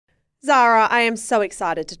Zara, I am so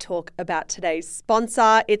excited to talk about today's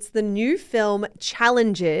sponsor. It's the new film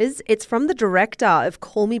Challenges. It's from the director of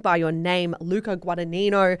Call Me By Your Name, Luca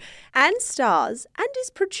Guadagnino, and stars and is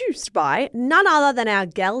produced by none other than our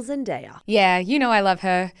gal Zendaya. Yeah, you know I love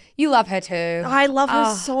her. You love her too. I love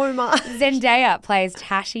her so much. Zendaya plays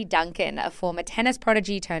Tashi Duncan, a former tennis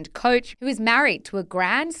prodigy turned coach who is married to a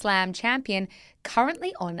Grand Slam champion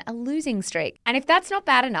currently on a losing streak. And if that's not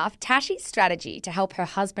bad enough, Tashi's strategy to help her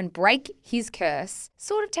husband break his curse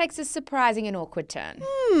sort of takes a surprising and awkward turn.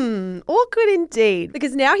 Awkward indeed,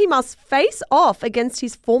 because now he must face off against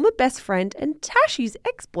his former best friend and Tashi's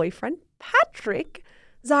ex-boyfriend, Patrick.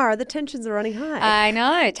 Zara, the tensions are running high. I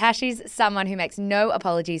know. Tashi's someone who makes no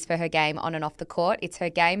apologies for her game on and off the court. It's her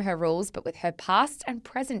game, her rules, but with her past and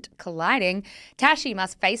present colliding, Tashi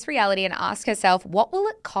must face reality and ask herself, what will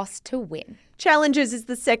it cost to win? Challenges is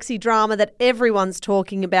the sexy drama that everyone's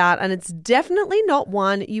talking about, and it's definitely not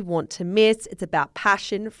one you want to miss. It's about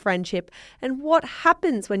passion, friendship, and what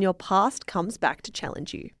happens when your past comes back to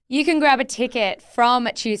challenge you. You can grab a ticket from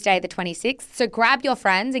Tuesday the 26th, so grab your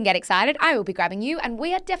friends and get excited. I will be grabbing you, and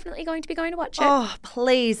we are definitely going to be going to watch it. Oh,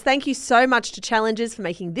 please. Thank you so much to Challenges for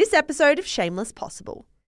making this episode of Shameless possible.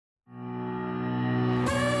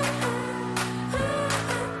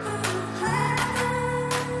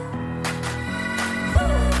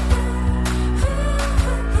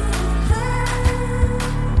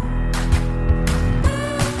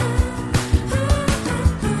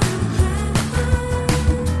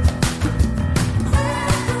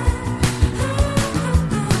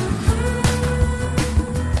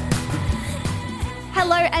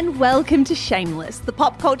 And welcome to Shameless, the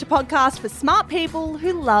pop culture podcast for smart people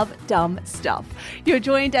who love dumb stuff. You're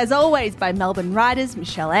joined, as always, by Melbourne writers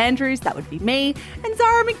Michelle Andrews, that would be me, and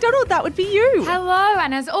Zara McDonald, that would be you. Hello,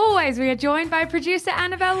 and as always, we are joined by producer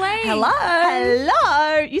Annabelle Lee. Hello.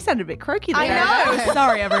 Hello. You sounded a bit croaky there. I know.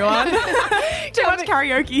 Sorry, everyone. Too much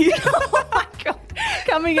karaoke. Oh, my God.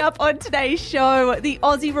 Coming up on today's show, the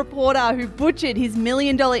Aussie reporter who butchered his $1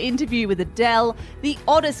 million interview with Adele, the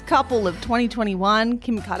oddest couple of 2021,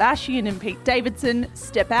 Kim Kardashian and Pete Davidson,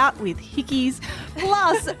 step out with hickeys,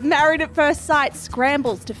 plus Married at First Sight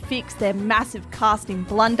scrambles to fix their massive casting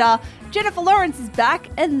blunder, Jennifer Lawrence is back,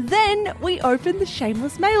 and then we open the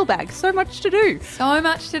Shameless mailbag. So much to do. So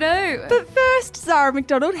much to do. But first, Zara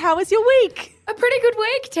McDonald, how was your week? A pretty good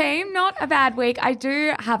week, team. Not a bad week. I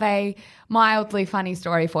do have a mildly funny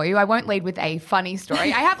story for you. I won't lead with a funny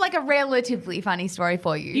story. I have like a relatively funny story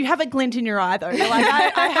for you. You have a glint in your eye, though. You're like,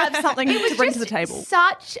 I have something to bring to the table.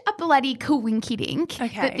 Such a bloody coinkydink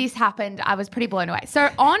that this happened. I was pretty blown away. So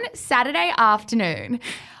on Saturday afternoon,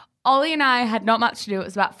 Ollie and I had not much to do. It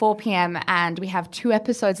was about 4 p.m. and we have 2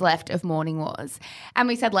 episodes left of Morning Wars. And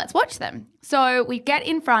we said, let's watch them. So we get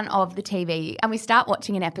in front of the TV and we start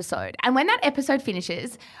watching an episode. And when that episode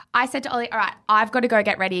finishes, I said to Ollie, all right, I've got to go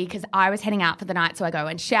get ready because I was heading out for the night. So I go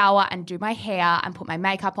and shower and do my hair and put my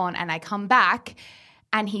makeup on, and I come back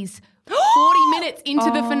and he's 40 minutes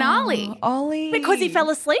into the finale. Ollie. Because he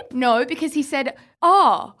fell asleep? No, because he said,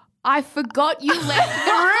 oh, I forgot you left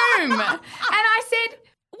the room. And I said,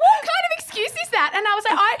 what kind of excuse is that? And I was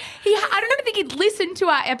like, I don't think he'd listened to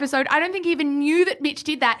our episode. I don't think he even knew that Mitch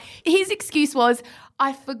did that. His excuse was,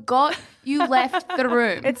 I forgot you left the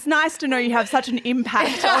room. It's nice to know you have such an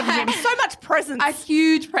impact on him. So much presence. A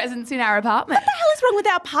huge presence in our apartment. What the hell is wrong with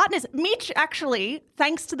our partners? Mitch, actually,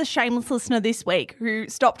 thanks to the Shameless listener this week who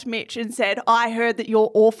stopped Mitch and said, I heard that you're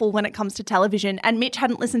awful when it comes to television. And Mitch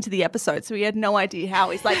hadn't listened to the episode, so he had no idea how.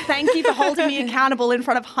 He's like, thank you for holding me accountable in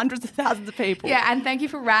front of hundreds of thousands of people. Yeah, and thank you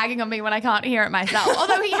for ragging on me when I can't hear it myself.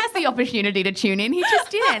 Although he has the opportunity to tune in, he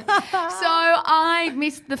just didn't. So I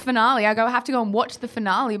missed the finale. I have to go and watch the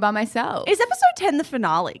finale by myself. Is episode 10 the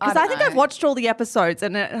finale? Because I think I've watched all the episodes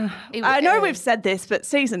and I know we've said this, but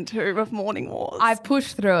season 2 of Morning Wars. I've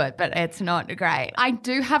pushed through it, but it's not great. I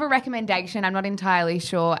do have a recommendation. I'm not entirely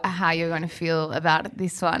sure how you're going to feel about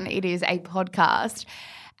this one. It is a podcast.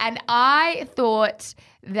 And I thought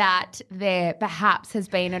that there perhaps has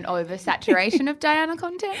been an oversaturation of Diana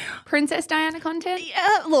content, Princess Diana content.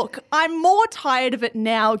 Yeah, look, I'm more tired of it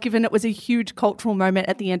now given it was a huge cultural moment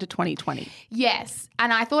at the end of 2020. Yes,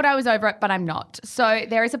 and I thought I was over it, but I'm not. So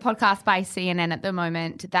there is a podcast by CNN at the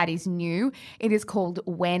moment that is new. It is called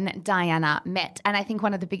When Diana Met. And I think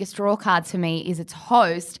one of the biggest draw cards for me is its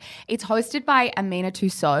host. It's hosted by Amina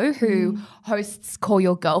Toussaud, who hosts Call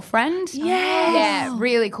Your Girlfriend. Yes. Yeah,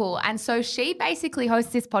 really cool. And so she basically hosts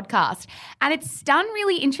hosts this podcast. And it's done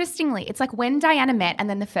really interestingly. It's like when Diana met, and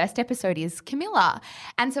then the first episode is Camilla.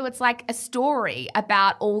 And so it's like a story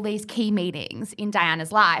about all these key meetings in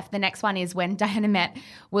Diana's life. The next one is when Diana met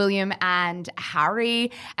William and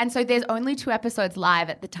Harry. And so there's only 2 episodes live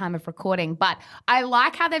at the time of recording. But I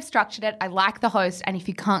like how they've structured it. I like the host. And if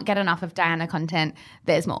you can't get enough of Diana content,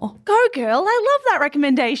 there's more. Go, girl. I love that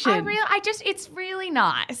recommendation. It's really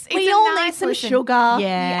nice. We all need some sugar.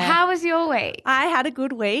 Yeah. How was your week? I had a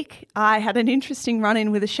good week. I had an interesting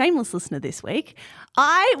run-in with a shameless listener this week.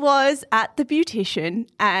 I was at the beautician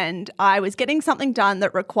and I was getting something done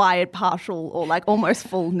that required partial or like almost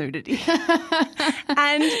full nudity.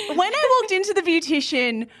 And when I walked into the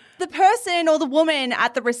beautician, the person or the woman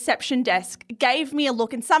at the reception desk gave me a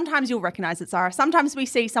look, and sometimes you'll recognize it, Zara. Sometimes we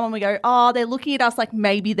see someone, we go, oh, they're looking at us like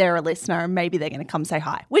maybe they're a listener and maybe they're going to come say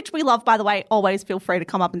hi, which we love, by the way. Always feel free to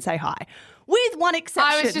come up and say hi. With one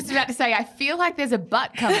exception. I was just about to say, I feel like there's a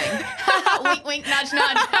butt coming. Wink, wink, nudge,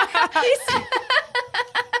 nudge.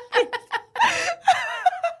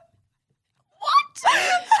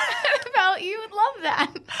 What? You would love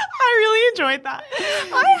that. I really enjoyed that.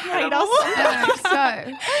 I hate us.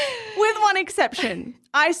 So, with one exception,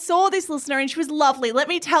 I saw this listener and she was lovely. Let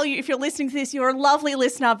me tell you, if you're listening to this, you're a lovely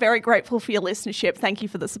listener. Very grateful for your listenership. Thank you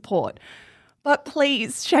for the support. But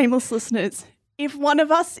please, shameless listeners, if one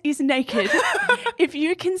of us is naked, if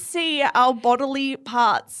you can see our bodily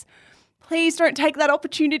parts, please don't take that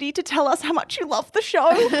opportunity to tell us how much you love the show.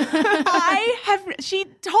 She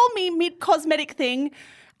told me mid-cosmetic thing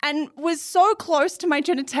and was so close to my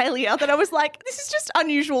genitalia that I was like, this is just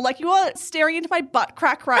unusual. Like, you are staring into my butt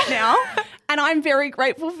crack right now and I'm very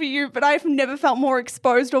grateful for you, but I've never felt more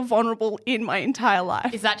exposed or vulnerable in my entire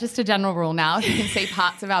life. Is that just a general rule now? If you can see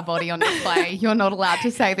parts of our body on display, you're not allowed to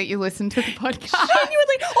say that you listen to the podcast.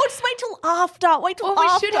 Genuinely. Or just wait till after. Wait till after.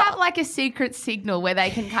 Well, we should have like a secret signal where they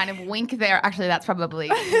can kind of wink there. Actually, that's probably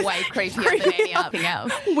way creepier than anything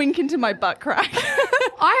else. Wink into my butt crack.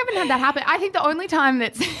 I haven't had that happen. I think the only time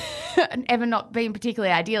that's ever not been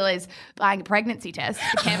particularly ideal is buying a pregnancy test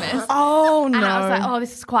at the chemist. Oh, no. And I was like, oh,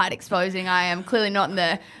 this is quite exposing. I am clearly not in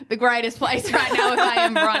the greatest place right now if I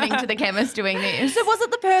am running to the chemist doing this. So was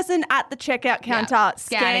it the person at the checkout counter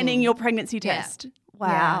scanning your pregnancy test? Yeah.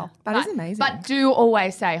 Wow. That is amazing. But do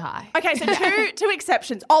always say hi. Okay, so two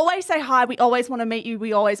exceptions. Always say hi. We always want to meet you.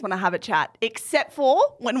 We always want to have a chat, except for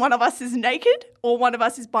when one of us is naked or one of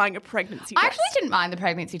us is buying a pregnancy test. I actually didn't mind the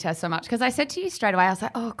pregnancy test so much because I said to you straight away, I was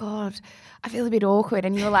like, oh, God, I feel a bit awkward.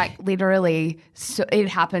 And you were like, literally, it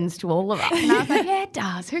happens to all of us. And I was like, yeah, it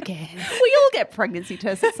does. Who cares? We all get pregnancy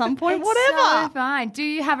tests at some point, whatever. So fine. Do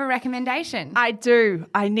you have a recommendation? I do.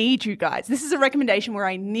 I need you guys. This is a recommendation where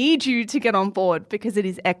I need you to get on board because it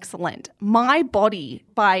is excellent. My Body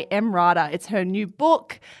by Emrata. It's her new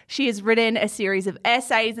book. She has written a series of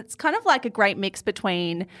essays. It's kind of like a great mix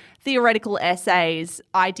between theoretical essays,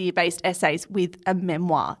 idea-based essays with a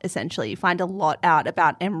memoir, essentially. You find a lot out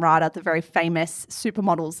about Emrata, the very famous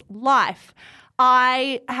supermodel's life.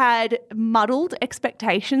 I had muddled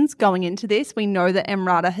expectations going into this. We know that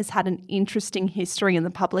Emrata has had an interesting history in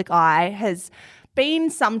the public eye, has been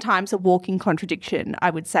sometimes a walking contradiction, I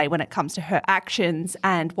would say, when it comes to her actions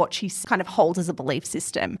and what she kind of holds as a belief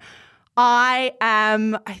system. I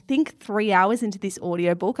am, I think, 3 hours into this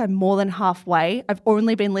audiobook. I'm more than halfway. I've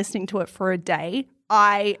only been listening to it for a day.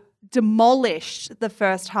 I demolished the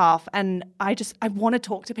first half and I want to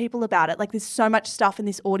talk to people about it. Like, there's so much stuff in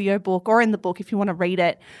this audiobook or in the book if you want to read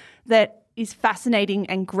it that is fascinating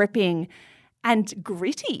and gripping and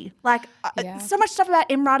gritty. Like, so much stuff about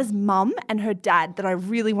Emrata's mum and her dad that I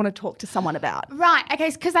really want to talk to someone about. Right.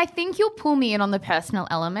 Okay. Because I think you'll pull me in on the personal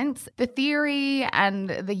elements. The theory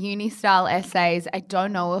and the uni-style essays, I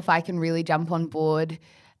don't know if I can really jump on board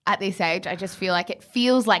at this age. I just feel like it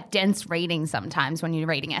feels like dense reading sometimes when you're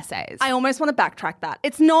reading essays. I almost want to backtrack that.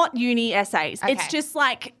 It's not uni essays. Okay. It's just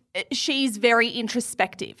like she's very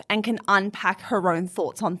introspective and can unpack her own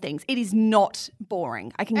thoughts on things. It is not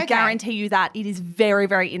boring. I can guarantee you that. It is very,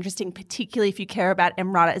 very interesting, particularly if you care about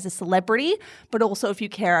Emrata as a celebrity, but also if you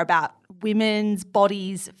care about women's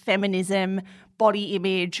bodies, feminism, body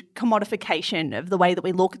image, commodification of the way that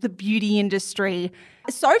we look, the beauty industry.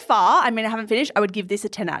 So far, I mean, I haven't finished. I would give this a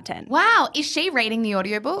 10 out of 10. Wow. Is she reading the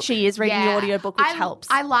audiobook? She is reading the audiobook, which helps.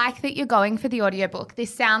 I like that you're going for the audiobook.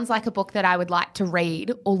 This sounds like a book that I would like to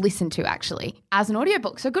read or listen to, actually, as an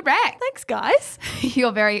audiobook. So good rec. Thanks, guys.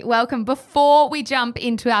 You're very welcome. Before we jump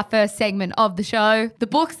into our first segment of the show, The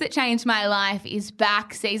Books That Changed My Life is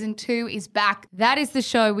back. Season 2 is back. That is the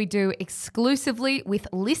show we do exclusively with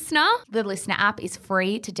Listener. The Listener app is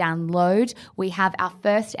free to download. We have our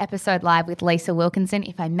first episode live with Lisa Wilkinson Atkinson.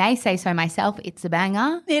 If I may say so myself, it's a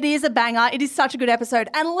banger. It is a banger. It is such a good episode.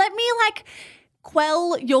 And let me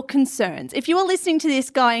quell your concerns. If you are listening to this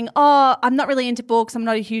going, oh, I'm not really into books, I'm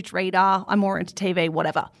not a huge reader, I'm more into TV,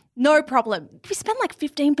 whatever. No problem. We spend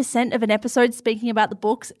 15% of an episode speaking about the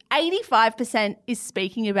books. 85% is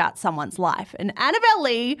speaking about someone's life. And Annabelle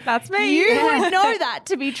Lee, that's me. You would know that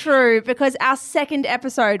to be true because our second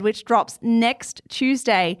episode, which drops next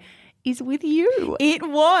Tuesday, is with you. It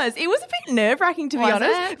was. It was a bit nerve-wracking, to be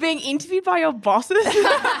honest, being interviewed by your bosses.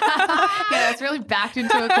 Yeah, it's really backed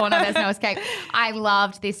into a corner. There's no escape. I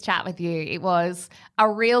loved this chat with you. It was a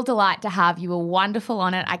real delight to have you. You were wonderful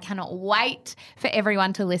on it. I cannot wait for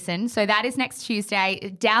everyone to listen. So that is next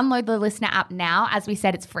Tuesday. Download the Listener app now. As we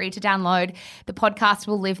said, it's free to download. The podcast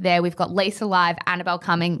will live there. We've got Lisa live, Annabelle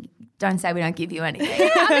coming. Don't say we don't give you anything. Yeah,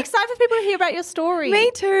 I'm excited for people to hear about your story. Me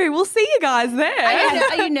too. We'll see you guys there.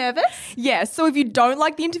 Are you nervous? Yes. So if you don't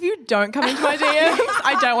like the interview, don't come into my DMs.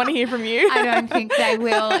 I don't want to hear from you. I don't think they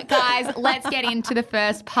will. Guys, let's get into the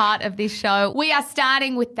first part of this show. We are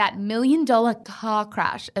starting with that $1 million car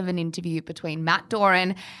crash of an interview between Matt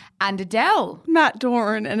Doran and Adele. Matt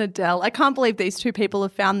Doran and Adele. I can't believe these two people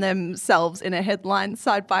have found themselves in a headline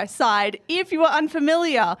side by side. If you are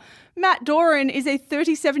unfamiliar, Matt Doran is a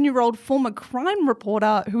 37-year-old former crime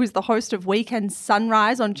reporter who is the host of Weekend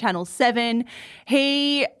Sunrise on Channel 7.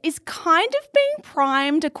 He is kind of being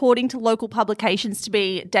primed, according to local publications, to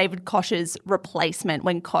be David Koch's replacement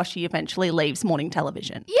when Koch eventually leaves morning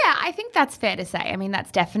television. Yeah, I think that's fair to say. I mean,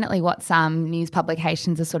 that's definitely what some news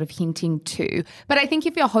publications are sort of hinting to. But I think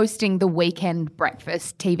if you're hosting the weekend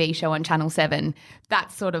breakfast TV show on Channel 7,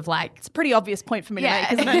 that's sort of it's a pretty obvious point for me to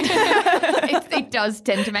make, isn't it? It does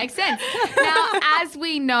tend to make sense. Now, as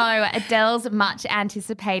we know, Adele's much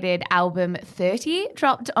anticipated album 30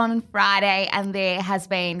 dropped on Friday, and there has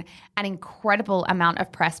been an incredible amount of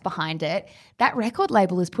press behind it. That record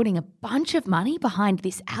label is putting a bunch of money behind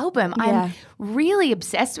this album. Yeah. I'm really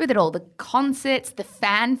obsessed with it all. The concerts, the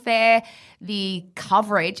fanfare, the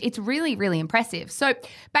coverage. It's really, really impressive. So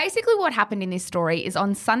basically what happened in this story is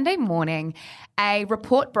on Sunday morning, a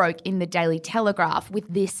report broke in the Daily Telegraph with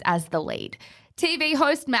this as the lead. TV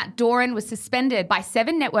host Matt Doran was suspended by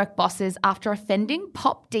 7 network bosses after offending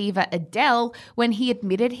pop diva Adele when he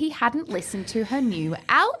admitted he hadn't listened to her new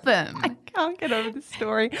album. I can't get over this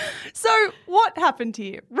story. So what happened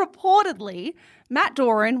here? Reportedly, Matt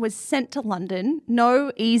Doran was sent to London.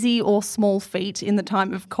 No easy or small feat in the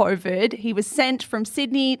time of COVID. He was sent from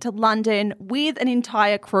Sydney to London with an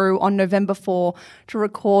entire crew on November 4 to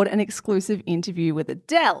record an exclusive interview with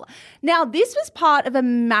Adele. Now, this was part of a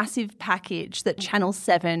massive package that Channel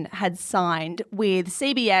 7 had signed with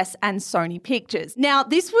CBS and Sony Pictures. Now,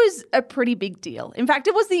 this was a pretty big deal. In fact,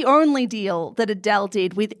 it was the only deal that Adele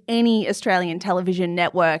did with any Australian television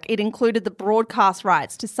network. It included the broadcast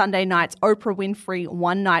rights to Sunday night's Oprah Winfrey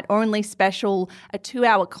One Night Only special, a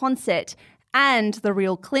 2-hour concert, and the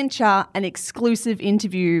real clincher, an exclusive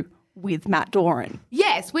interview with Matt Doran.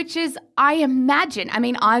 Yes, which is, I imagine, I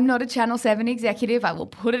mean, I'm not a Channel 7 executive, I will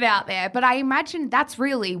put it out there, but I imagine that's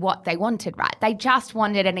really what they wanted, right? They just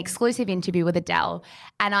wanted an exclusive interview with Adele,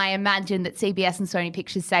 and I imagine that CBS and Sony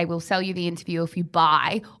Pictures say, we'll sell you the interview if you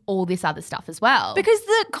buy all this other stuff as well. Because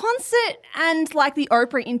the concert and the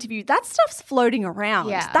Oprah interview, that stuff's floating around.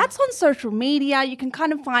 Yeah. That's on social media. You can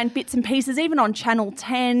kind of find bits and pieces, even on Channel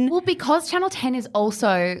 10. Well, because Channel 10 is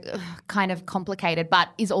also kind of complicated, but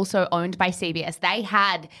is also owned by CBS. They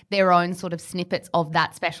had their own sort of snippets of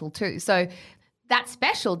that special too. So that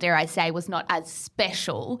special, dare I say, was not as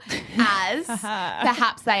special as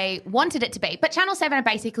perhaps they wanted it to be. But Channel 7 are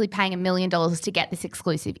basically paying $1 million to get this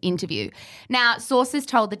exclusive interview. Now, sources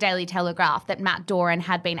told the Daily Telegraph that Matt Doran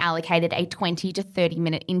had been allocated a 20 to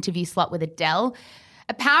 30-minute interview slot with Adele.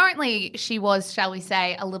 Apparently, she was, shall we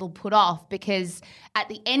say, a little put off because at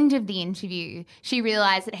the end of the interview, she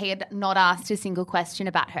realised that he had not asked a single question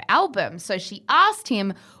about her album. So she asked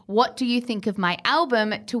him, "What do you think of my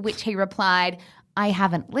album?" To which he replied, "I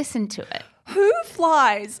haven't listened to it." Who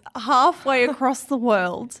flies halfway across the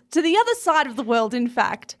world, to the other side of the world, in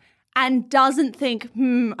fact, and doesn't think,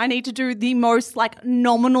 I need to do the most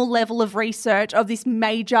nominal level of research of this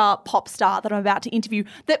major pop star that I'm about to interview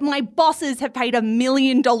that my bosses have paid $1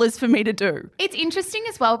 million for me to do? It's interesting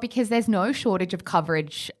as well because there's no shortage of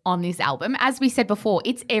coverage on this album. As we said before,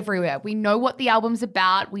 it's everywhere. We know what the album's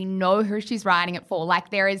about. We know who she's writing it for.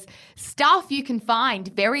 There is stuff you can find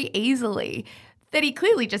very easily that he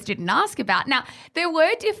clearly just didn't ask about. Now, there were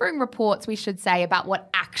differing reports, we should say, about what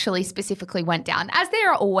actually specifically went down, as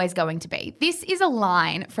there are always going to be. This is a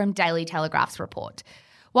line from Daily Telegraph's report.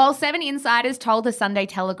 While 7 insiders told the Sunday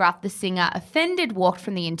Telegraph the singer offended walked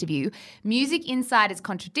from the interview, Music Insiders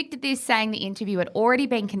contradicted this, saying the interview had already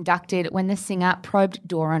been conducted when the singer probed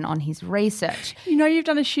Doran on his research. You know you've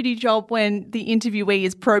done a shitty job when the interviewee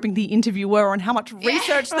is probing the interviewer on how much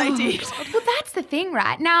research they did. Well, that's the thing,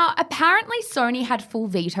 right? Now, apparently Sony had full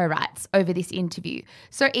veto rights over this interview.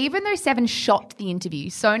 So even though 7 shot the interview,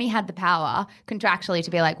 Sony had the power contractually to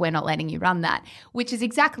be like, we're not letting you run that, which is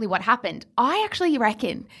exactly what happened. I actually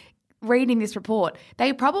reckon, reading this report,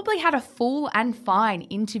 they probably had a full and fine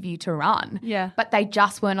interview to run. Yeah. But they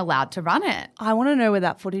just weren't allowed to run it. I want to know where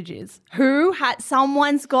that footage is.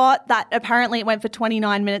 Someone's got that, apparently it went for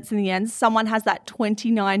 29 minutes in the end. Someone has that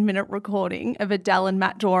 29-minute recording of Adele and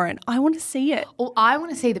Matt Doran. I want to see it. Well, I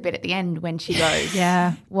want to see the bit at the end when she goes,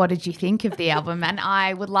 Yeah. what did you think of the album? And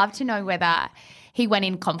I would love to know whether he went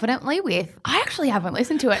in confidently with, I actually haven't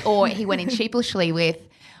listened to it, or he went in sheepishly with,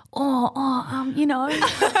 you know, I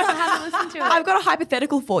haven't listened to it. I've got a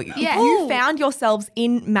hypothetical for you. Yeah. If you found yourselves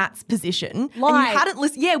in Matt's position and you hadn't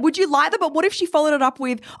listened, would you lie there? But what if she followed it up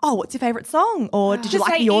with, what's your favourite song? Or did you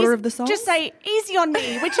like the order of the songs? Just say Easy on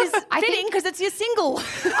Me, which is fitting because it's your single.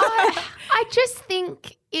 I just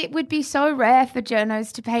think it would be so rare for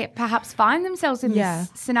journos to perhaps find themselves in this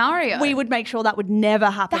scenario. We would make sure that would never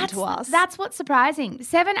happen to us. That's what's surprising.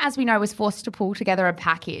 7, as we know, was forced to pull together a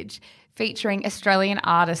package featuring Australian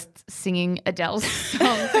artists singing Adele's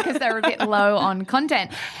songs because they were a bit low on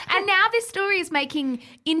content. And now this story is making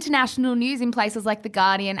international news in places like The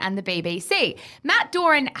Guardian and the BBC. Matt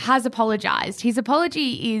Doran has apologised. His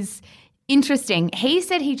apology is interesting. He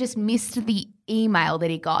said he just missed the email that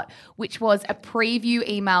he got, which was a preview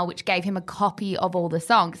email which gave him a copy of all the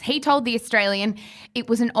songs. He told The Australian it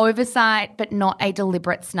was an oversight but not a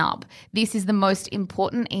deliberate snub. This is the most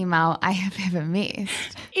important email I have ever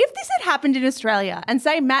missed. If this had happened in Australia and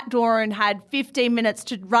say Matt Doran had 15 minutes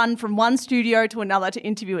to run from one studio to another to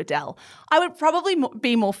interview Adele, I would probably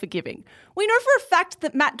be more forgiving. We know for a fact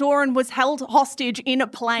that Matt Doran was held hostage in a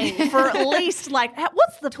plane for at least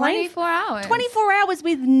what's the plane? 24 hours. 24 hours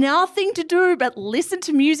with nothing to do but listen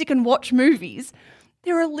to music and watch movies.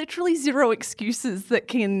 There are literally zero excuses that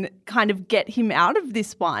can kind of get him out of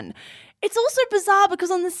this one. It's also bizarre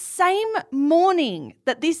because on the same morning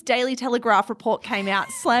that this Daily Telegraph report came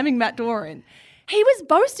out slamming Matt Doran, he was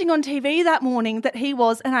boasting on TV that morning that he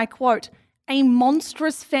was, and I quote, a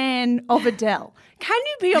monstrous fan of Adele. Can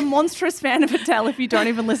you be a monstrous fan of Adele if you don't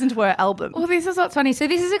even listen to her album? Well, this is what's funny. So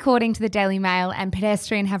this is according to the Daily Mail, and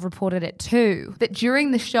Pedestrian have reported it too, that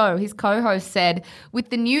during the show, his co-host said, with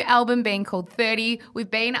the new album being called 30,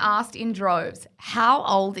 we've been asked in droves, how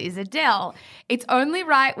old is Adele? It's only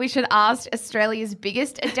right we should ask Australia's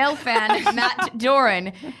biggest Adele fan, Matt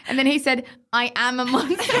Doran. And then he said, I am a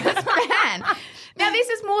monstrous fan. Now, this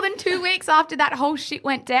is more than 2 weeks after that whole shit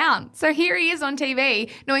went down. So here he is on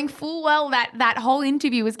TV knowing full well that that whole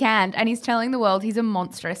interview was canned, and he's telling the world he's a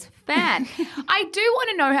monstrous fan. I do want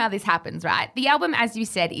to know how this happens, right? The album, as you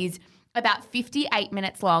said, is about 58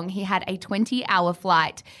 minutes long. He had a 20-hour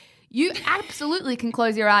flight. You absolutely can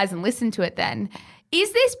close your eyes and listen to it then.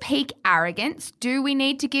 Is this peak arrogance? Do we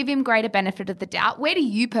need to give him greater benefit of the doubt? Where do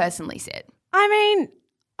you personally sit? I mean,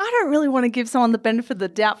 I don't really want to give someone the benefit of the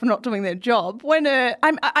doubt for not doing their job.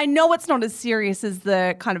 I know it's not as serious as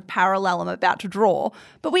the kind of parallel I'm about to draw,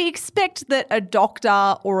 but we expect that a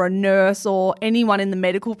doctor or a nurse or anyone in the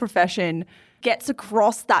medical profession gets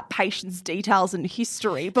across that patient's details and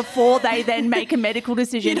history before they then make a medical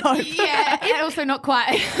decision. Yeah, and also not quite.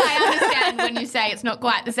 I understand when you say it's not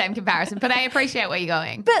quite the same comparison, but I appreciate where you're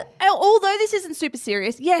going. But although this isn't super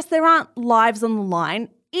serious, yes, there aren't lives on the line.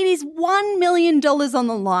 It is $1 million on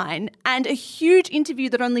the line and a huge interview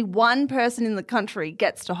that only one person in the country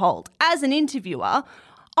gets to hold. As an interviewer,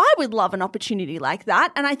 I would love an opportunity like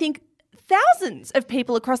that, and I think thousands of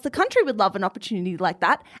people across the country would love an opportunity like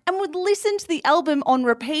that and would listen to the album on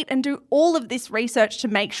repeat and do all of this research to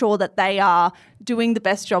make sure that they are doing the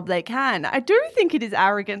best job they can. I do think it is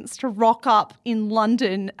arrogance to rock up in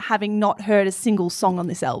London having not heard a single song on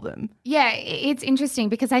this album. Yeah, it's interesting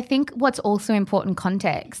because I think what's also important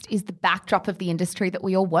context is the backdrop of the industry that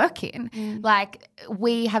we all work in. Like,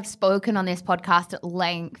 we have spoken on this podcast at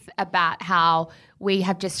length about how we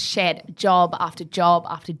have just shed job after job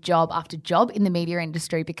after job after job in the media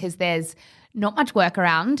industry because there's not much work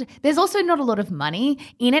around. There's also not a lot of money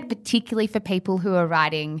in it, particularly for people who are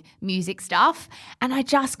writing music stuff. And I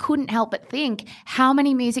just couldn't help but think how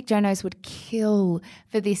many music journos would kill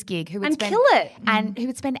for this gig, who would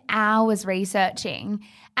spend hours researching.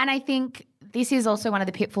 And I think this is also one of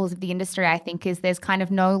the pitfalls of the industry, I think, is there's kind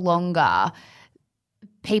of no longer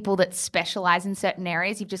people that specialize in certain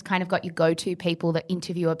areas. You've just kind of got your go-to people that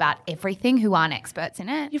interview about everything who aren't experts in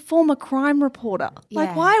it. Your former crime reporter. Yeah.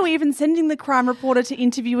 Like, why are we even sending the crime reporter to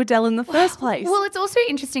interview Adele in the first place? Well, it's also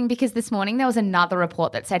interesting because this morning there was another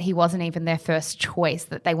report that said he wasn't even their first choice,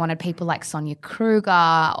 that they wanted people like Sonia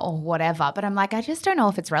Kruger or whatever. But I'm like, I just don't know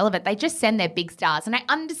if it's relevant. They just send their big stars, and I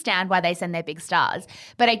understand why they send their big stars.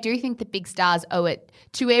 But I do think the big stars owe it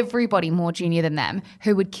to everybody more junior than them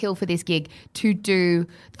who would kill for this gig to do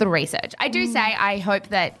the research. I do say I hope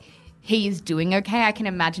that he is doing okay. I can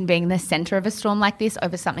imagine being in the centre of a storm like this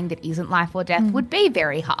over something that isn't life or death would be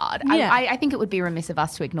very hard. Yeah. I think it would be remiss of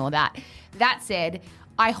us to ignore that. That said,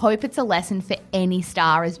 I hope it's a lesson for any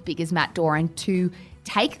star as big as Matt Doran to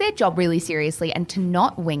take their job really seriously and to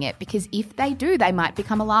not wing it, because if they do, they might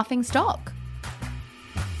become a laughing stock.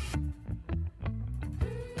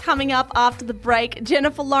 Coming up after the break,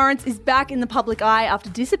 Jennifer Lawrence is back in the public eye after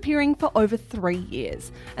disappearing for over 3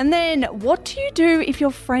 years. And then, what do you do if your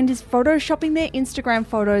friend is photoshopping their Instagram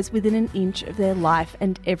photos within an inch of their life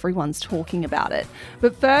and everyone's talking about it?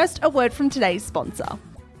 But first, a word from today's sponsor.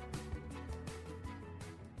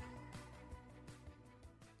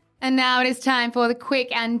 And now it is time for the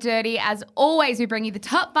quick and dirty. As always, we bring you the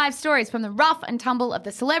top 5 stories from the rough and tumble of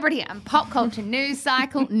the celebrity and pop culture news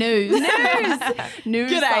cycle. News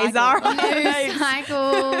G'day, Zara. News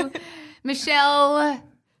cycle. Michelle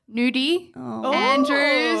Nudie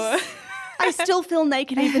Andrews. I still feel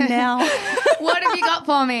naked even now. What have you got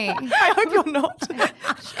for me? I hope you're not.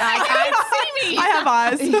 I can't see me. I have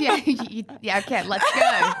eyes. Yeah, okay, let's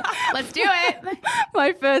go. Let's do it.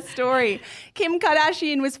 My first story. Kim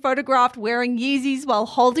Kardashian was photographed wearing Yeezys while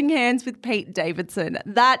holding hands with Pete Davidson.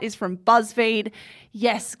 That is from BuzzFeed.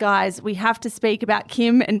 Yes, guys, we have to speak about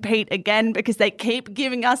Kim and Pete again because they keep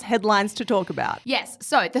giving us headlines to talk about. Yes,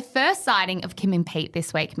 so the first sighting of Kim and Pete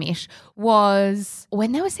this week, Mish, was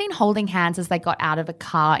when they were seen holding hands as they got out of a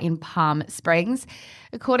car in Palm Springs.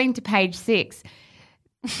 According to Page 6,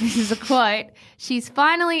 this is a quote, "She's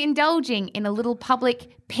finally indulging in a little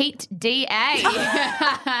public Pete DA."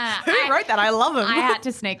 Who wrote that? I love him. I had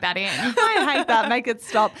to sneak that in. I hate that. Make it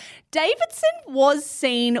stop. Davidson was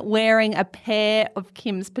seen wearing a pair of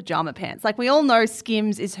Kim's pajama pants. Like, we all know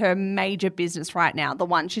Skims is her major business right now, the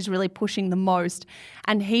one she's really pushing the most.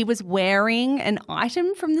 And he was wearing an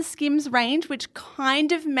item from the Skims range, which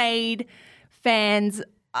kind of made fans,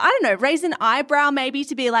 I don't know, raise an eyebrow maybe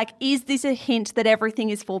to be like, is this a hint that everything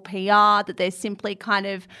is for PR, that they're simply kind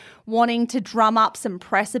of wanting to drum up some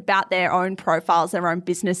press about their own profiles, their own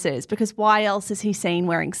businesses? Because why else is he seen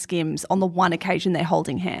wearing Skims on the one occasion they're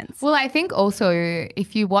holding hands? Well, I think also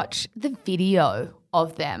if you watch the video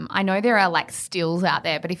of them, I know there are like stills out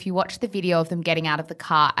there, but if you watch the video of them getting out of the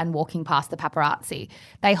car and walking past the paparazzi,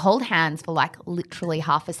 they hold hands for like literally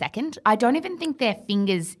half a second. I don't even think their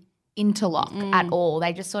fingers interlock at all.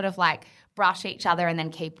 They just sort of like brush each other and then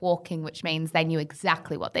keep walking, which means they knew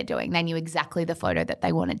exactly what they're doing. They knew exactly the photo that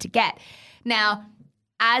they wanted to get. Now,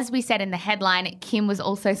 as we said in the headline, Kim was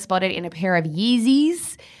also spotted in a pair of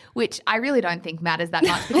Yeezys, which I really don't think matters that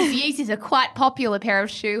much because Yeezys are quite popular pair of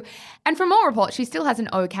shoe. And from all reports, she still has an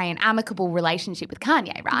okay and amicable relationship with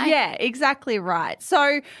Kanye, right? Yeah, exactly right.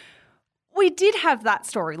 So we did have that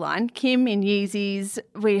storyline, Kim in Yeezys,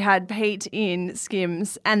 we had Pete in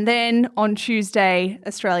Skims, and then on Tuesday,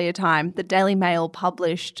 Australia time, the Daily Mail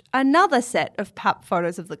published another set of pap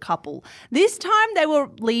photos of the couple. This time they were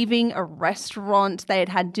leaving a restaurant, they had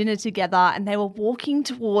had dinner together, and they were walking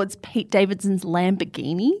towards Pete Davidson's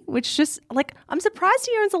Lamborghini, which just, like, I'm surprised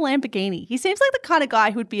he owns a Lamborghini. He seems like the kind of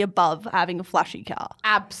guy who'd be above having a flashy car.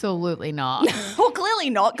 Absolutely not. Well, clearly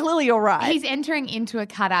not. Clearly you're right. He's entering into a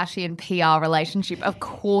Kardashian PR relationship. Of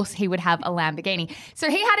course he would have a Lamborghini. So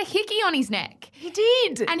he had a hickey on his neck. He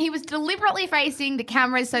did. And he was deliberately facing the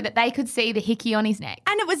cameras so that they could see the hickey on his neck.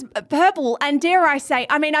 And it was purple. And dare I say,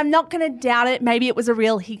 I mean, I'm not going to doubt it. Maybe it was a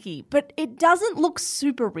real hickey, but it doesn't look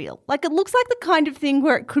super real. Like, it looks like the kind of thing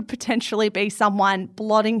where it could potentially be someone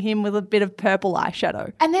blotting him with a bit of purple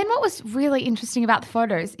eyeshadow. And then what was really interesting about the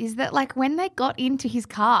photos is that, like, when they got into his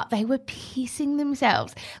car, they were pissing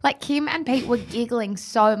themselves. Like, Kim and Pete were giggling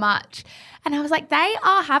so much. And I was like, they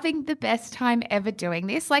are having the best time ever doing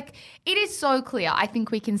this. Like, it is so clear, I think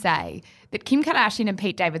we can say, that Kim Kardashian and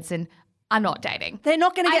Pete Davidson are not dating. They're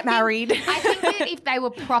not going to get married. I think that if they were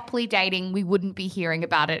properly dating, we wouldn't be hearing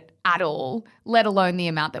about it at all, let alone the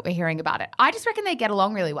amount that we're hearing about it. I just reckon they get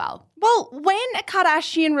along really well. Well, when a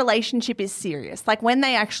Kardashian relationship is serious, like when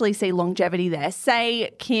they actually see longevity there, say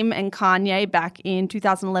Kim and Kanye back in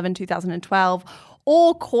 2011, 2012,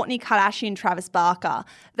 or Kourtney Kardashian, Travis Barker,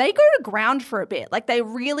 they go to ground for a bit. Like they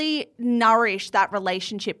really nourish that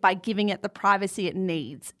relationship by giving it the privacy it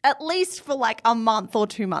needs, at least for like a month or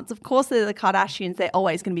 2 months. Of course, they're the Kardashians. They're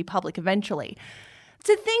always going to be public eventually.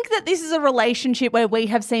 To think that this is a relationship where we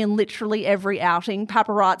have seen literally every outing,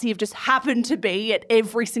 paparazzi have just happened to be at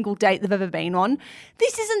every single date they've ever been on,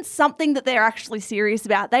 this isn't something that they're actually serious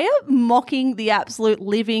about. They are mocking the absolute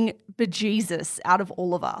living bejesus out of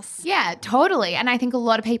all of us. Yeah, totally. And I think a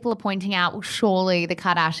lot of people are pointing out, well, surely the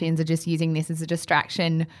Kardashians are just using this as a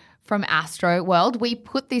distraction from Astro World. We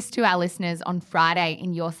put this to our listeners on Friday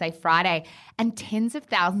in Your Say Friday, and tens of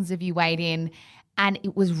thousands of you weighed in, and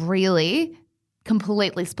it was really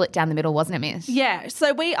completely split down the middle, wasn't it, Miss? Yeah.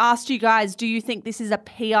 So we asked you guys, do you think this is a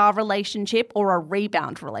PR relationship or a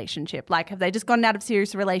rebound relationship? Like, have they just gotten out of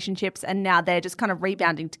serious relationships and now they're just kind of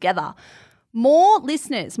rebounding together? More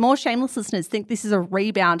listeners, more shameless listeners think this is a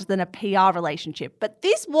rebound than a PR relationship. But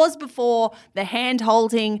this was before the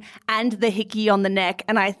hand-holding and the hickey on the neck.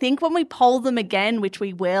 And I think when we poll them again, which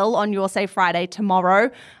we will on Your Say Friday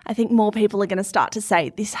tomorrow, I think more people are going to start to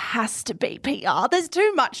say, this has to be PR. There's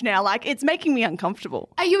too much now. Like, it's making me uncomfortable.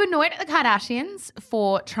 Are you annoyed at the Kardashians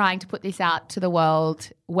for trying to put this out to the world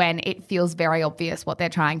when it feels very obvious what they're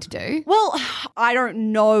trying to do? Well, I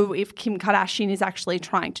don't know if Kim Kardashian is actually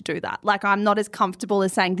trying to do that. Like, I'm not as comfortable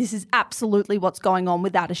as saying this is absolutely what's going on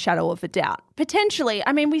without a shadow of a doubt. Potentially,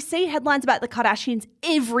 I mean, we see headlines about the Kardashians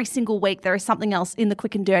every single week. There is something else in the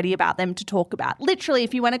quick and dirty about them to talk about. Literally,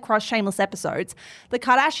 if you went across shameless episodes, the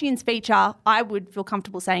Kardashians feature, I would feel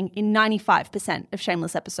comfortable saying, in 95% of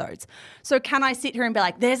shameless episodes. So can I sit here and be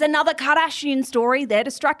like, there's another Kardashian story, they're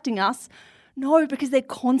distracting us? No, because they're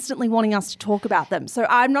constantly wanting us to talk about them. So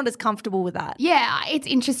I'm not as comfortable with that. Yeah, it's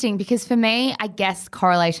interesting because for me, I guess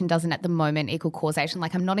correlation doesn't at the moment equal causation.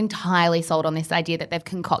 Like, I'm not entirely sold on this idea that they've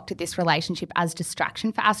concocted this relationship as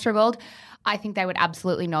distraction for Astroworld. I think they would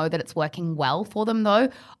absolutely know that it's working well for them, though.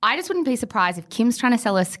 I just wouldn't be surprised if Kim's trying to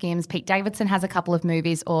sell her skims. Pete Davidson has a couple of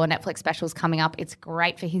movies or Netflix specials coming up. It's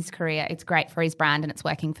great for his career. It's great for his brand, and it's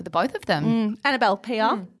working for the both of them. Annabelle,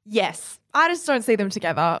 PR? Yes. I just don't see them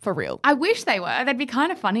together for real. I wish they were. They'd be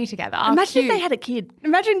kind of funny together. Imagine if they had a kid.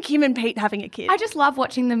 Imagine Kim and Pete having a kid. I just love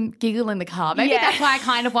watching them giggle in the car. Maybe that's why I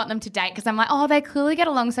kind of want them to date, because I'm like, oh, they clearly get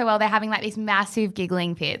along so well. They're having like these massive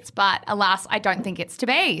giggling fits. But alas, I don't think it's to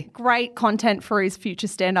be. Great content for his future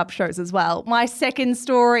stand-up shows as well. My second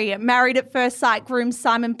story, Married at First Sight groom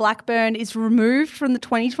Simon Blackburn is removed from the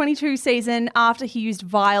 2022 season after he used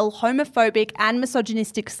vile, homophobic and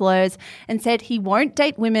misogynistic slurs and said he won't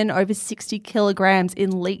date women over 60 kilograms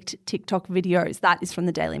in leaked TikTok videos. That is from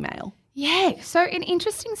the Daily Mail. Yeah, so an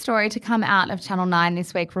interesting story to come out of Channel 9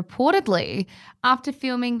 this week. Reportedly, after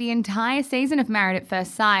filming the entire season of Married at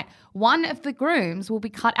First Sight, one of the grooms will be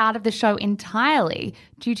cut out of the show entirely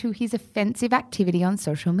due to his offensive activity on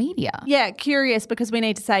social media. Yeah, curious, because we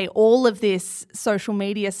need to say all of this social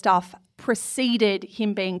media stuff preceded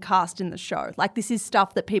him being cast in the show. Like, this is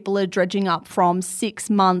stuff that people are dredging up from 6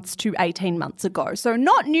 months to 18 months ago. So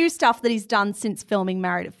not new stuff that he's done since filming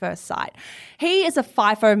Married at First Sight. He is a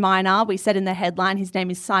FIFO minor. We said in the headline his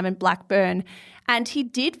name is Simon Blackburn. And he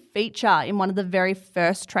did feature in one of the very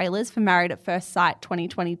first trailers for Married at First Sight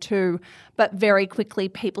 2022, but very quickly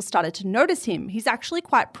people started to notice him. He's actually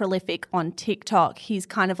quite prolific on TikTok. He's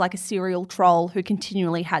kind of like a serial troll who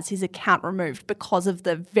continually has his account removed because of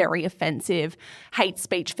the very offensive, hate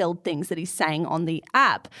speech-filled things that he's saying on the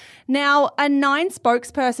app. Now, a Nine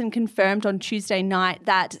spokesperson confirmed on Tuesday night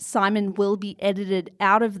that Simon will be edited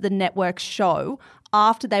out of the network's show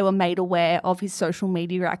after they were made aware of his social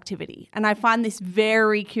media activity. And I find this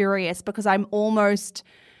very curious because I'm almost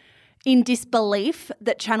in disbelief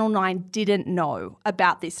that Channel 9 didn't know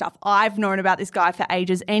about this stuff. I've known about this guy for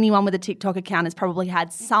ages. Anyone with a TikTok account has probably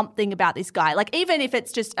had something about this guy. Like, even if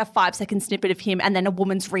it's just a 5-second snippet of him and then a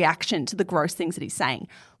woman's reaction to the gross things that he's saying.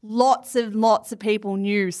 Lots of people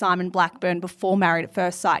knew Simon Blackburn before Married at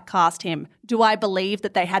First Sight cast him. Do I believe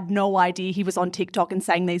that they had no idea he was on TikTok and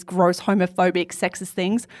saying these gross, homophobic, sexist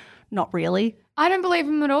things? Not really. I don't believe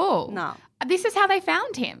him at all. No. This is how they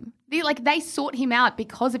found him. They sought him out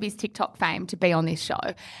because of his TikTok fame to be on this show.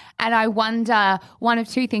 And I wonder, one of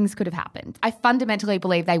two things could have happened. I fundamentally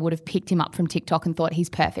believe they would have picked him up from TikTok and thought he's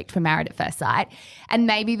perfect for Married at First Sight. And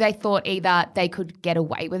maybe they thought either they could get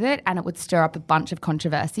away with it and it would stir up a bunch of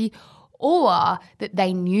controversy, or that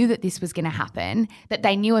they knew that this was going to happen, that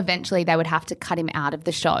they knew eventually they would have to cut him out of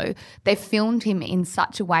the show. They filmed him in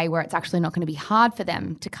such a way where it's actually not going to be hard for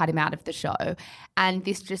them to cut him out of the show. And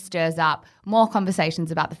this just stirs up more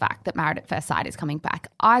conversations about the fact that Married at First Sight is coming back.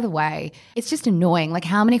 Either way, it's just annoying. Like,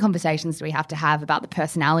 how many conversations do we have to have about the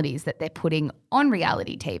personalities that they're putting on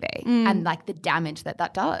reality TV and like the damage that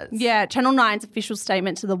that does? Yeah, Channel 9's official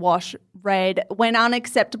statement to The Wash read, when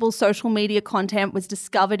unacceptable social media content was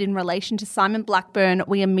discovered in relation to Simon Blackburn,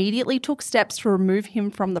 we immediately took steps to remove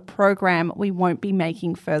him from the program. We won't be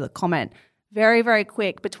making further comment. Very, very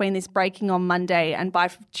quick between this breaking on Monday and by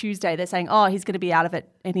Tuesday they're saying, oh, he's going to be out of it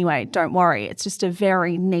anyway, don't worry. It's just a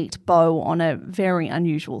very neat bow on a very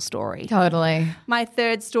unusual story. Totally. My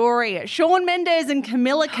third story, Shawn Mendes and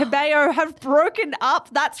Camila Cabello have broken up.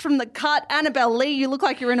 That's from The Cut. Annabelle Lee, you look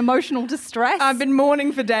like you're in emotional distress. I've been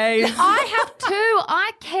mourning for days. I have too.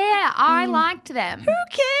 I care. I liked them. Who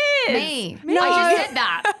cares? Me. No. I just said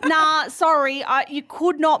that. Nah, sorry. You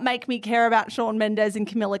could not make me care about Shawn Mendes and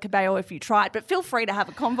Camila Cabello if you tried, but feel free to have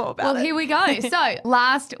a convo about it. Well, here we go. So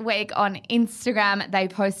last week on Instagram, they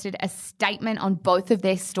posted a statement on both of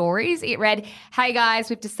their stories. It read, hey guys,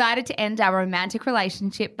 we've decided to end our romantic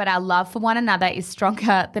relationship, but our love for one another is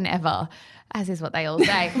stronger than ever. As is what they all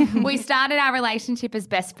say. We started our relationship as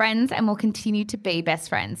best friends and will continue to be best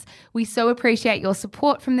friends. We so appreciate your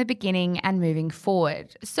support from the beginning and moving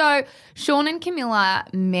forward. So Shawn and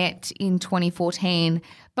Camila met in 2014,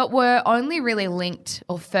 but were only really linked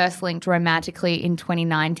or first linked romantically in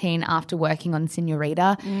 2019 after working on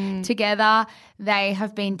Senorita together. They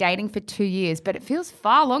have been dating for 2 years, but it feels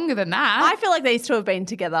far longer than that. I feel like these two have been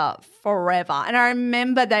together forever. And I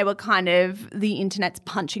remember they were kind of the internet's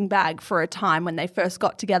punching bag for a time when they first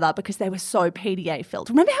got together because they were so PDA filled.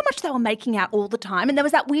 Remember how much they were making out all the time? And there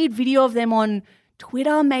was that weird video of them on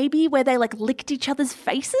Twitter maybe where they like licked each other's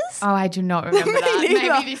faces. Oh, I do not remember that.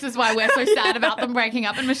 Maybe this is why we're so sad about them breaking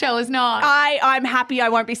up and Michelle is not. I'm happy I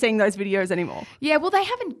won't be seeing those videos anymore. Yeah, well, they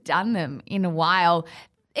haven't done them in a while.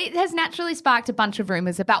 It has naturally sparked a bunch of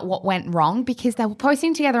rumours about what went wrong because they were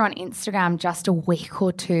posting together on Instagram just a week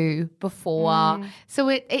or two before. So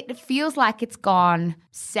it feels like it's gone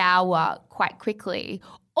sour quite quickly.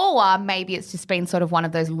 Or maybe it's just been sort of one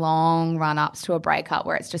of those long run-ups to a breakup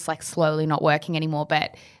where it's just like slowly not working anymore,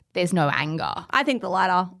 but there's no anger. I think the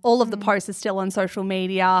latter. All of the posts are still on social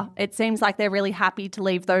media. It seems like they're really happy to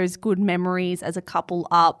leave those good memories as a couple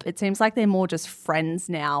up. It seems like they're more just friends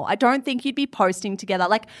now. I don't think you'd be posting together.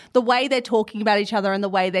 Like the way they're talking about each other and the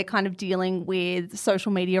way they're kind of dealing with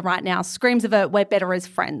social media right now screams of a we're better as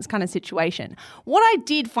friends kind of situation. What I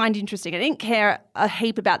did find interesting, I didn't care a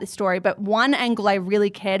heap about this story, but one angle I really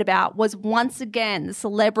cared about was once again the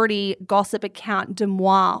celebrity gossip account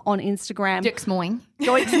Demois on Instagram. Dix Moing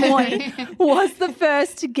was the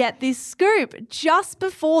first to get this scoop. Just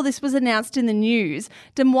before this was announced in the news,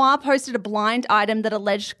 Demois posted a blind item that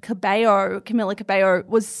alleged Camila Cabello,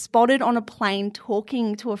 was spotted on a plane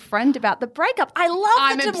talking to a friend about the breakup. I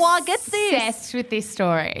love that Demois gets this. I'm obsessed with this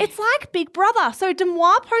story. It's like Big Brother. So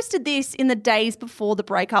Demois posted this in the days before the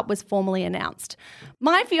breakup was formally announced.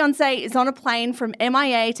 My fiancé is on a plane from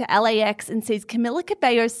MIA to LAX and sees Camila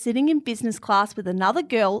Cabello sitting in business class with another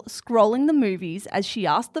girl scrolling the movies as she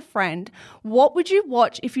asked the friend, what would you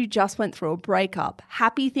watch if you just went through a breakup?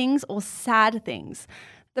 Happy things or sad things?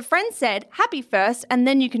 The friend said, happy first, and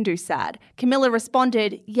then you can do sad. Camila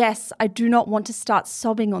responded, yes, I do not want to start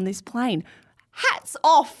sobbing on this plane. Hats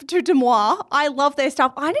off to Demois. I love their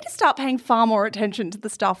stuff. I need to start paying far more attention to the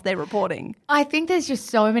stuff they're reporting. I think there's just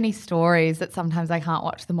so many stories that sometimes I can't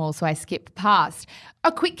watch them all, so I skip past.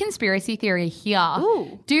 A quick conspiracy theory here.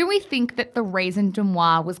 Ooh. Do we think that the reason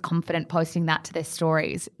Demois was confident posting that to their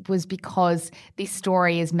stories was because this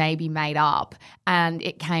story is maybe made up and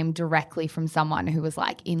it came directly from someone who was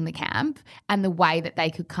like in the camp, and the way that they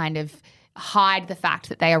could kind of hide the fact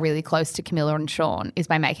that they are really close to Camila and Shawn is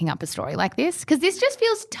by making up a story like this? Because this just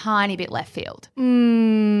feels tiny bit left field.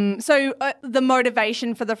 So the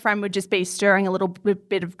motivation for the friend would just be stirring a little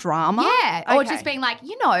bit of drama? Yeah, or just being like,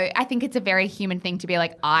 I think it's a very human thing to be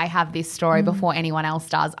like, I have this story before anyone else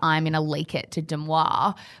does. I'm going to leak it to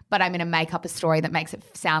Demois, but I'm going to make up a story that makes it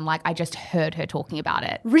sound like I just heard her talking about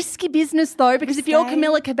it. Risky business though, because if you're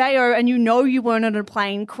Camila Cabello and you know you weren't on a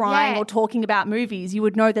plane crying or talking about movies, you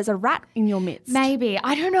would know there's a rat in your midst. Maybe.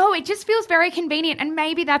 I don't know. It just feels very convenient, and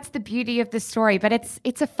maybe that's the beauty of the story, but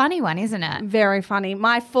it's a funny one, isn't it? Very funny.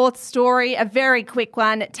 My fourth story, a very quick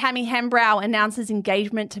one. Tammy Hembrow announces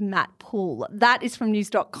engagement to Matt Pool. That is from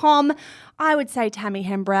news.com. I would say Tammy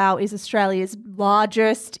Hembrow is Australia's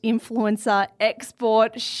largest influencer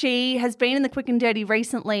export. She has been in the quick and dirty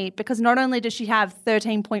recently because not only does she have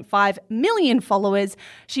 13.5 million followers,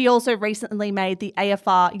 she also recently made the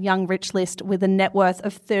AFR Young Rich list with a net worth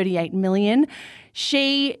of 38 million.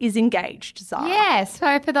 She is engaged, Zara. Yeah,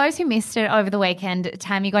 so for those who missed it over the weekend,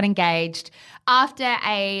 Tammy got engaged after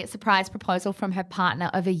a surprise proposal from her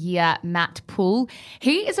partner of a year, Matt Poole.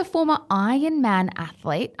 He is a former Ironman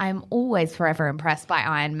athlete. I'm always forever impressed by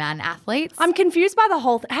Ironman athletes. I'm confused by the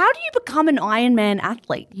whole how do you become an Ironman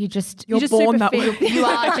athlete? You're just born that way. You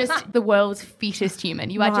are just the world's fittest human.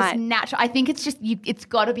 You are just natural. I think it's just it's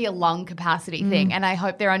got to be a lung capacity thing, and I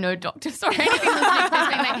hope there are no doctors or anything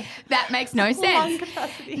that makes no sense.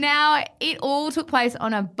 Now, it all took place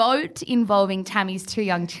on a boat involving Tammy's 2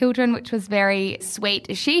 young children, which was very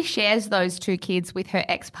sweet. She shares those 2 kids with her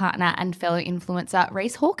ex-partner and fellow influencer,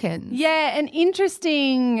 Reese Hawkins. Yeah, an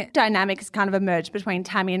interesting dynamic has kind of emerged between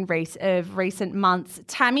Tammy and Reese of recent months.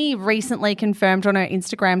 Tammy recently confirmed on her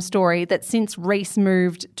Instagram story that since Reese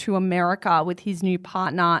moved to America with his new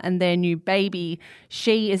partner and their new baby,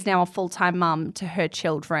 she is now a full-time mum to her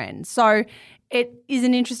children. So it is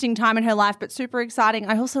an interesting time in her life, but super exciting.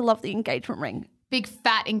 I also love the engagement ring. Big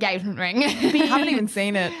fat engagement ring. I haven't even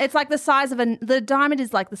seen it. It's like the size of the diamond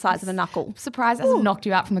is like the size of a knuckle. Surprised it hasn't knocked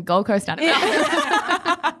you out from the Gold Coast.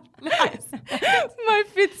 Nice. My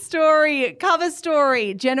 5th story, cover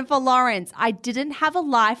story, Jennifer Lawrence. I didn't have a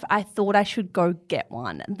life. I thought I should go get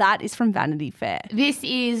one. That is from Vanity Fair. This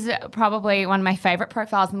is probably one of my favourite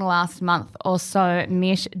profiles in the last month or so.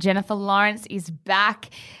 Mish Jennifer Lawrence is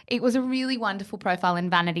back. It was a really wonderful profile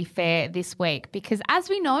in Vanity Fair this week because as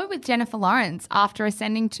we know with Jennifer Lawrence, after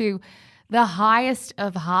ascending to the highest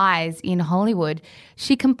of highs in Hollywood,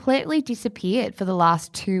 she completely disappeared for the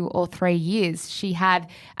last 2 or 3 years. She had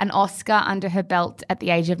an Oscar under her belt at the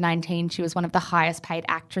age of 19. She was one of the highest paid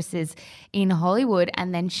actresses in Hollywood,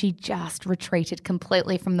 and then she just retreated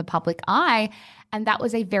completely from the public eye. And that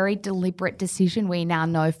was a very deliberate decision we now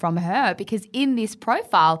know from her because in this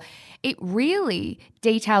profile, it really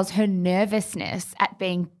details her nervousness at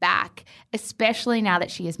being back, especially now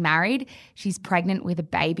that she is married. She's pregnant with a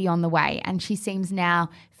baby on the way and she seems now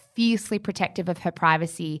fiercely protective of her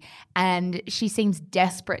privacy and she seems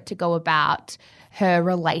desperate to go about her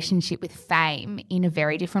relationship with fame in a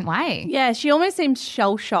very different way. Yeah, she almost seems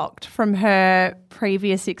shell-shocked from her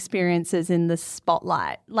previous experiences in the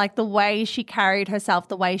spotlight. Like the way she carried herself,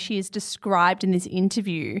 the way she is described in this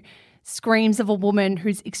interview screams of a woman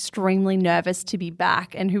who's extremely nervous to be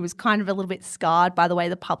back and who was kind of a little bit scarred by the way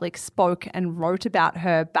the public spoke and wrote about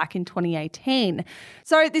her back in 2018.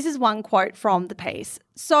 So this is one quote from the piece.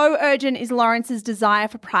 So urgent is Lawrence's desire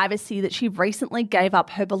for privacy that she recently gave up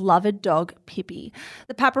her beloved dog, Pippi.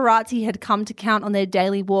 The paparazzi had come to count on their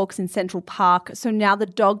daily walks in Central Park, so now the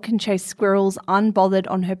dog can chase squirrels unbothered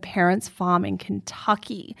on her parents' farm in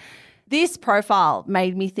Kentucky. This profile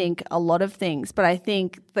made me think a lot of things, but I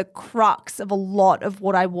think the crux of a lot of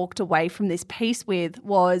what I walked away from this piece with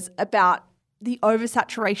was about the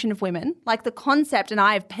oversaturation of women. Like the concept, and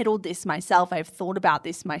I have peddled this myself, I've thought about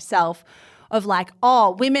this myself, of like,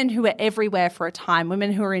 oh, women who are everywhere for a time,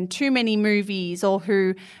 women who are in too many movies or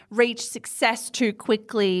who reach success too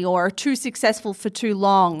quickly or are too successful for too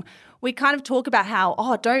long. We kind of talk about how,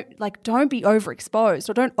 don't be overexposed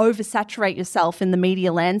or don't oversaturate yourself in the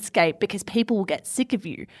media landscape because people will get sick of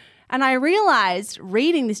you. And I realized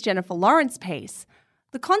reading this Jennifer Lawrence piece,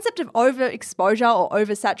 the concept of overexposure or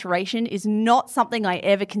oversaturation is not something I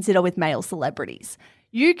ever consider with male celebrities.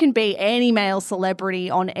 You can be any male celebrity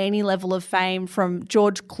on any level of fame, from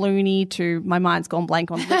George Clooney to, my mind's gone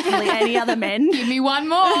blank on literally any other men. Give me one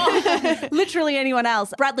more. Literally anyone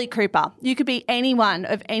else. Bradley Cooper. You could be anyone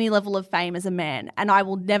of any level of fame as a man, and I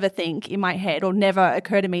will never think in my head or never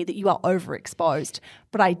occur to me that you are overexposed.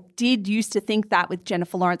 But I did used to think that with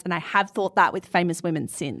Jennifer Lawrence, and I have thought that with famous women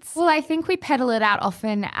since. Well, I think we peddle it out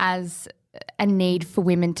often as a need for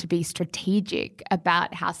women to be strategic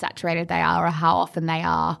about how saturated they are or how often they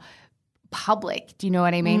are public. Do you know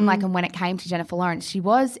what I mean? Like, and when it came to Jennifer Lawrence, she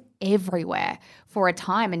was everywhere for a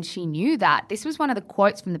time and she knew that. This was one of the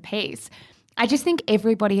quotes from the piece. I just think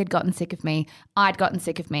everybody had gotten sick of me. I'd gotten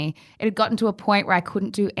sick of me. It had gotten to a point where I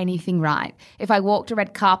couldn't do anything right. If I walked a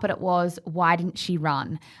red carpet, it was, why didn't she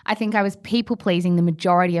run? I think I was people-pleasing the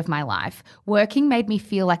majority of my life. Working made me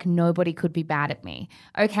feel like nobody could be bad at me.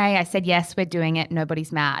 Okay, I said, yes, we're doing it.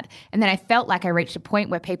 Nobody's mad. And then I felt like I reached a point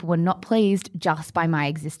where people were not pleased just by my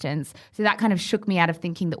existence. So that kind of shook me out of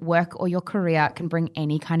thinking that work or your career can bring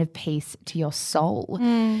any kind of peace to your soul.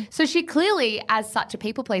 So she clearly, as such a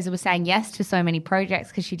people-pleaser, was saying yes to to so many projects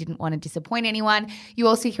because she didn't want to disappoint anyone. You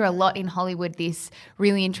also hear a lot in Hollywood this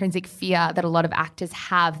really intrinsic fear that a lot of actors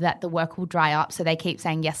have that the work will dry up, so they keep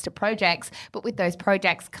saying yes to projects. But with those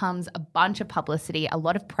projects comes a bunch of publicity, a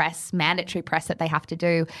lot of press, mandatory press that they have to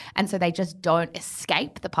do, and so they just don't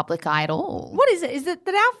escape the public eye at all. What is it? Is it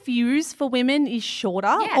that our fuse for women is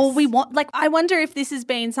shorter? Yes. Or we want, like, I wonder if this has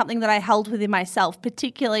been something that I held within myself,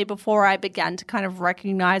 particularly before I began to kind of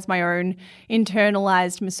recognize my own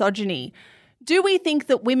internalized misogyny. Do we think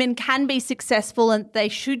that women can be successful and they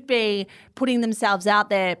should be putting themselves out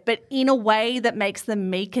there, but in a way that makes them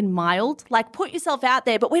meek and mild? Like, put yourself out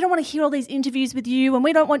there, but we don't want to hear all these interviews with you, and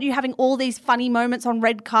we don't want you having all these funny moments on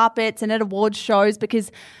red carpets and at awards shows,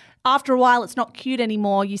 because after a while it's not cute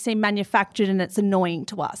anymore. You seem manufactured and it's annoying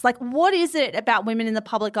to us. Like, what is it about women in the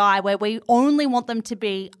public eye where we only want them to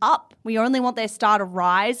be up? We only want their star to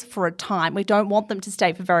rise for a time. We don't want them to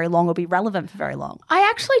stay for very long or be relevant for very long. I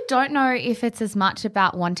actually don't know if it's as much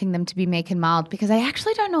about wanting them to be meek and mild, because I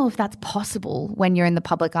actually don't know if that's possible when you're in the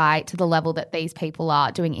public eye to the level that these people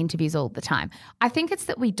are doing interviews all the time. I think it's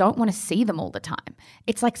that we don't want to see them all the time.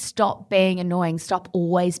 It's like, stop being annoying, stop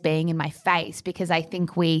always being in my face, because I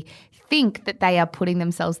think we think that they are putting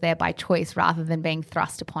themselves there by choice rather than being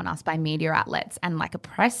thrust upon us by media outlets and like a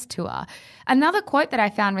press tour. Another quote that I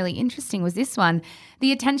found really interesting was this one: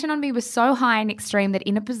 "The attention on me was so high and extreme that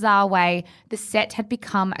in a bizarre way, the set had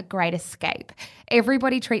become a great escape.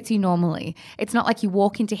 Everybody treats you normally. It's not like you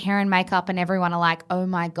walk into hair and makeup and everyone are like, oh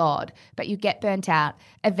my God, but you get burnt out.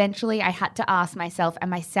 Eventually I had to ask myself,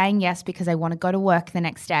 am I saying yes because I want to go to work the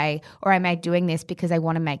next day, or am I doing this because I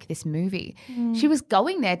want to make this movie?" She was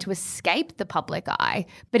going there to escape the public eye,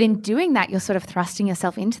 but in doing that, you're sort of thrusting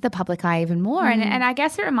yourself into the public eye even more. And I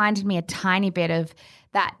guess it reminded me a tiny bit of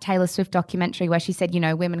that Taylor Swift documentary where she said, you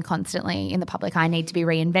know, women constantly in the public eye need to be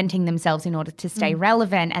reinventing themselves in order to stay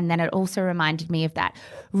relevant. And then it also reminded me of that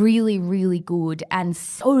really, really good and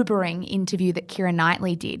sobering interview that Keira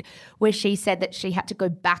Knightley did, where she said that she had to go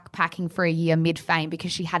backpacking for a year mid-fame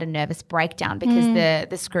because she had a nervous breakdown because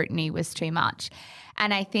the scrutiny was too much.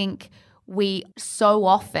 And I think we so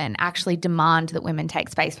often actually demand that women take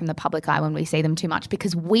space from the public eye when we see them too much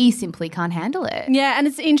because we simply can't handle it. Yeah, and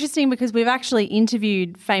it's interesting because we've actually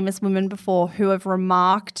interviewed famous women before who have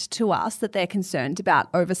remarked to us that they're concerned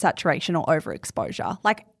about oversaturation or overexposure.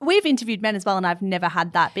 Like, we've interviewed men as well, and I've never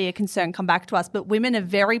had that be a concern come back to us, but women are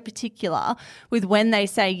very particular with when they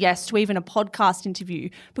say yes to even a podcast interview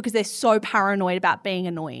because they're so paranoid about being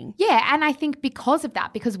annoying. Yeah, and I think because of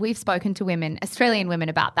that, because we've spoken to women, Australian women,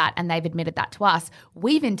 about that, and they've admitted that to us,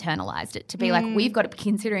 we've internalized it to be like, we've got to be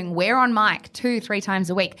considering we're on mic 2-3 times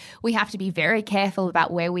a week. We have to be very careful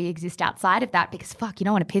about where we exist outside of that because, fuck, you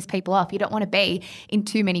don't want to piss people off. You don't want to be in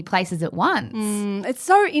too many places at once. It's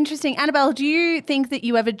so interesting. Annabelle, do you think that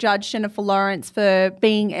you ever judged Jennifer Lawrence for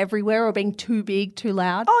being everywhere or being too big, too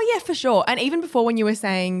loud? Oh, yeah, for sure. And even before, when you were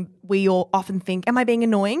saying we all often think, am I being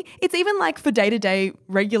annoying? It's even like for day-to-day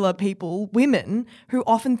regular people, women who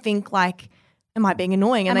often think like, am I being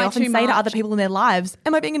annoying? And they often say to other people in their lives,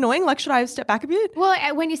 am I being annoying? Like, should I step back a bit?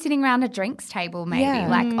 Well, when you're sitting around a drinks table maybe,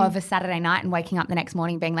 like of a Saturday night and waking up the next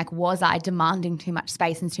morning being like, was I demanding too much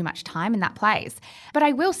space and too much time in that place? But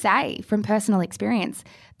I will say from personal experience,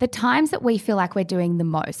 the times that we feel like we're doing the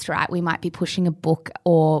most, right, we might be pushing a book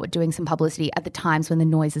or doing some publicity at the times when the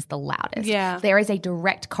noise is the loudest. Yeah. There is a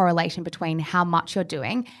direct correlation between how much you're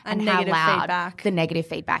doing and how loud the negative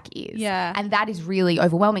feedback is. Yeah. And that is really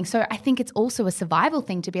overwhelming. So I think it's also a survival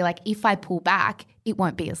thing to be like, if I pull back, it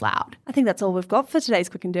won't be as loud. I think that's all we've got for today's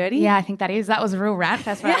Quick and Dirty. Yeah, I think that is. That was a real rant.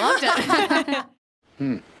 That's why I loved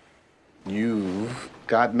it. You've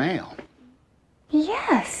got mail.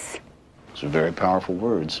 Yes. Those are very powerful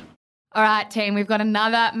words. All right, team, we've got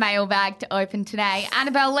another mailbag to open today.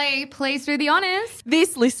 Annabelle Lee, please do the honours.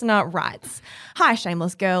 This listener writes, "Hi,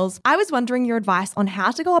 shameless girls. I was wondering your advice on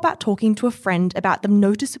how to go about talking to a friend about them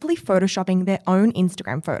noticeably photoshopping their own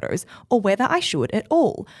Instagram photos, or whether I should at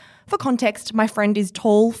all. For context, my friend is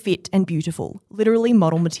tall, fit and beautiful, literally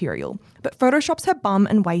model material, but photoshops her bum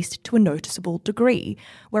and waist to a noticeable degree,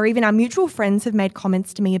 where even our mutual friends have made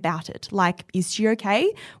comments to me about it, like, is she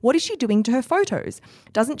okay? What is she doing to her photos?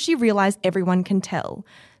 Doesn't she realise everyone can tell?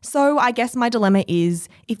 So I guess my dilemma is,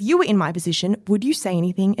 if you were in my position, would you say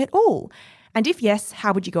anything at all? And if yes,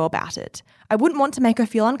 how would you go about it? I wouldn't want to make her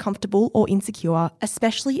feel uncomfortable or insecure,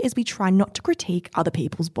 especially as we try not to critique other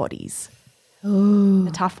people's bodies." Ooh.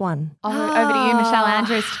 A tough one. Over to you, Michelle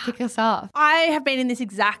Andrews, to kick us off. I have been in this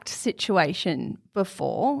exact situation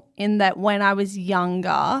before, in that when I was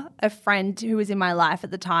younger, a friend who was in my life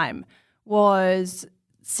at the time was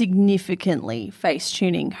significantly face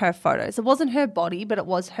tuning her photos. It wasn't her body, but it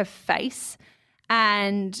was her face.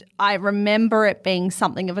 And I remember it being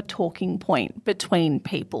something of a talking point between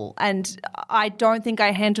people. And I don't think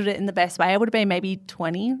I handled it in the best way. I would have been maybe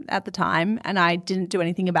 20 at the time, and I didn't do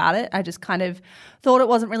anything about it. I just kind of thought it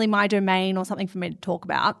wasn't really my domain or something for me to talk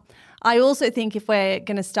about. I also think if we're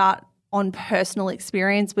going to start on personal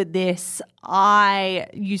experience with this, I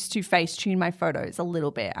used to face tune my photos a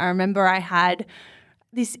little bit. I remember I had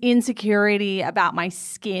this insecurity about my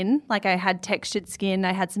skin. Like I had textured skin,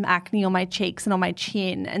 I had some acne on my cheeks and on my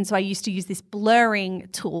chin. And so I used to use this blurring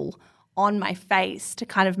tool on my face to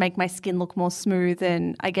kind of make my skin look more smooth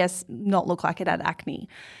and I guess not look like it had acne.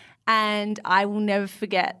 And I will never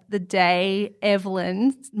forget the day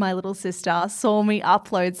Evelyn, my little sister, saw me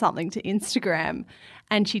upload something to Instagram,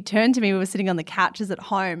 and she turned to me, we were sitting on the couches at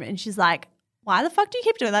home, and she's like, why the fuck do you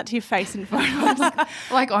keep doing that to your face in photos?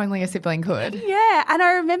 Like only a sibling could. Yeah, and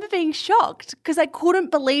I remember being shocked because I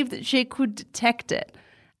couldn't believe that she could detect it.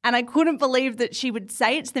 And I couldn't believe that she would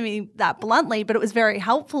say it to me that bluntly, but it was very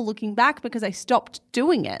helpful looking back because I stopped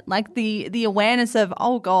doing it. Like the awareness of,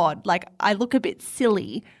 oh God, like I look a bit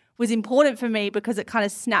silly was important for me because it kind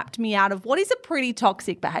of snapped me out of what is a pretty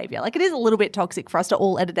toxic behavior. Like it is a little bit toxic for us to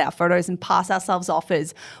all edit our photos and pass ourselves off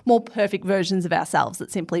as more perfect versions of ourselves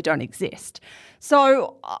that simply don't exist.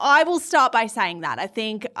 So I will start by saying that. I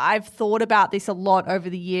think I've thought about this a lot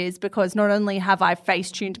over the years because not only have I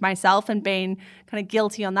face-tuned myself and been kind of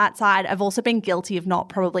guilty on that side, I've also been guilty of not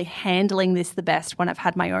probably handling this the best when I've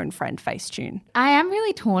had my own friend face-tune. I am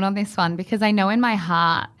really torn on this one because I know in my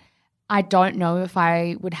heart I don't know if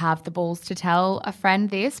I would have the balls to tell a friend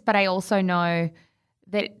this, but I also know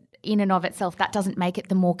that in and of itself that doesn't make it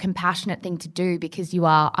the more compassionate thing to do because you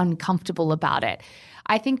are uncomfortable about it.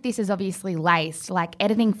 I think this is obviously laced, like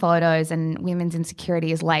editing photos and women's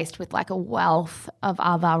insecurity is laced with like a wealth of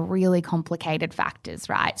other really complicated factors,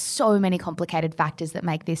 right? So many complicated factors that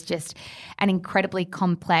make this just an incredibly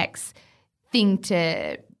complex thing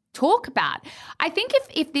to talk about. I think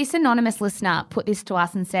if this anonymous listener put this to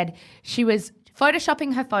us and said she was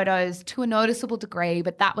photoshopping her photos to a noticeable degree,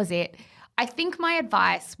 but that was it, I think my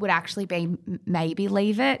advice would actually be maybe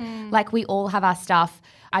leave it. Like we all have our stuff.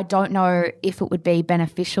 I don't know if it would be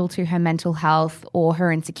beneficial to her mental health or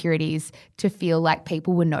her insecurities to feel like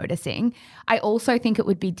people were noticing. I also think it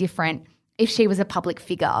would be different if she was a public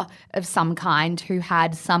figure of some kind who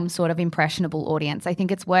had some sort of impressionable audience. I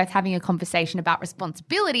think it's worth having a conversation about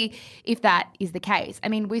responsibility if that is the case. I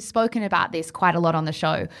mean, we've spoken about this quite a lot on the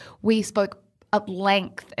show. We spoke at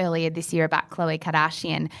length earlier this year about Khloe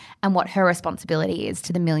Kardashian and what her responsibility is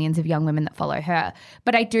to the millions of young women that follow her.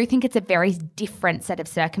 But I do think it's a very different set of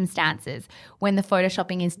circumstances when the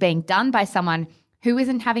photoshopping is being done by someone who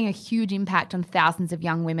isn't having a huge impact on thousands of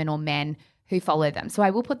young women or men who follow them. So I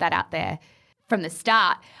will put that out there from the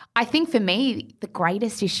start. I think for me, the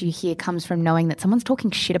greatest issue here comes from knowing that someone's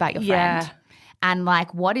talking shit about your friend. And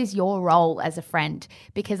like, what is your role as a friend?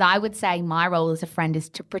 Because I would say my role as a friend is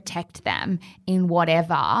to protect them in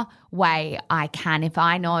whatever way I can. If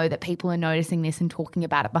I know that people are noticing this and talking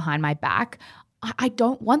about it behind my back, I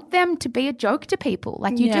don't want them to be a joke to people.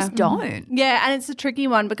 Like you just don't. Yeah, and it's a tricky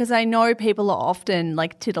one because I know people are often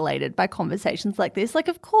like titillated by conversations like this. Like,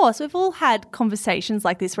 of course, we've all had conversations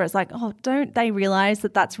like this where it's like, oh, don't they realize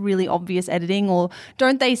that that's really obvious editing, or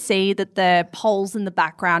don't they see that the poles in the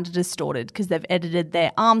background are distorted because they've edited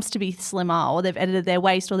their arms to be slimmer or they've edited their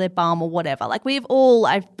waist or their bum or whatever. Like we've all,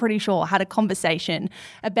 I'm pretty sure, had a conversation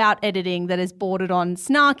about editing that has bordered on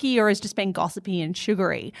snarky or has just been gossipy and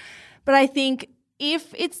sugary. But I think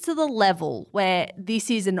if it's to the level where this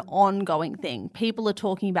is an ongoing thing, people are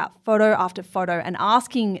talking about photo after photo and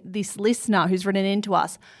asking this listener who's written into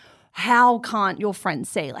us, how can't your friend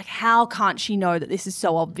see? Like, how can't she know that this is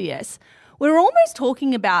so obvious? We're almost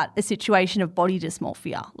talking about a situation of body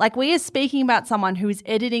dysmorphia. Like we are speaking about someone who is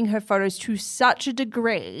editing her photos to such a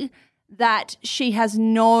degree that she has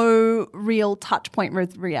no real touch point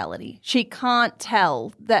with reality. She can't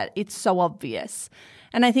tell that it's so obvious.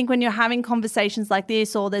 And I think when you're having conversations like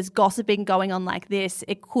this or there's gossiping going on like this,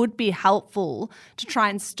 it could be helpful to try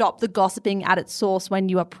and stop the gossiping at its source when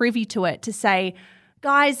you are privy to it, to say,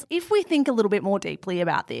 guys, if we think a little bit more deeply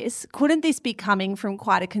about this, couldn't this be coming from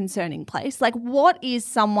quite a concerning place? Like, what is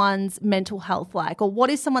someone's mental health like, or what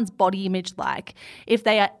is someone's body image like if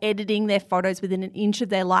they are editing their photos within an inch of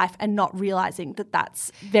their life and not realizing that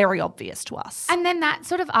that's very obvious to us? And then that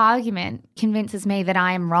sort of argument convinces me that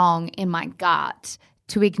I am wrong in my gut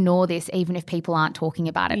to ignore this even if people aren't talking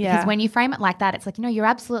about it. Because when you frame it like that, it's like, you're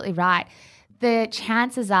absolutely right. the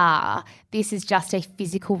chances are this is just a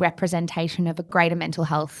physical representation of a greater mental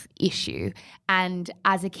health issue. And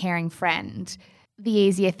as a caring friend, the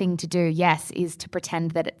easier thing to do, yes, is to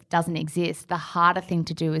pretend that it doesn't exist. The harder thing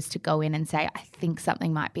to do is to go in and say, I think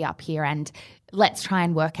something might be up here and let's try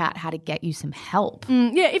and work out how to get you some help.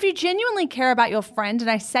 Yeah, if you genuinely care about your friend,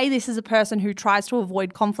 and I say this as a person who tries to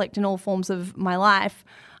avoid conflict in all forms of my life,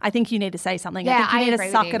 I think you need to say something. Yeah, I think you need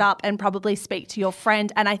to suck you. it up and probably speak to your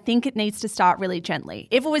friend. And I think it needs to start really gently.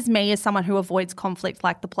 If it was me as someone who avoids conflict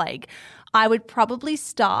like the plague, I would probably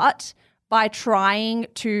start by trying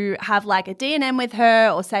to have like a D&M with her,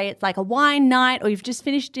 or say it's like a wine night, or you've just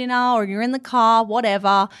finished dinner, or you're in the car,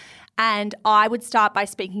 whatever. And I would start by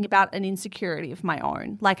speaking about an insecurity of my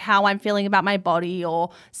own, like how I'm feeling about my body or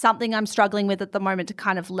something I'm struggling with at the moment to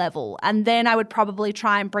kind of level. And then I would probably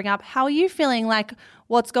try and bring up, how are you feeling? Like,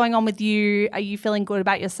 what's going on with you? Are you feeling good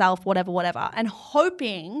about yourself? Whatever. And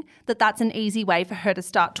hoping that that's an easy way for her to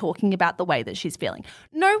start talking about the way that she's feeling.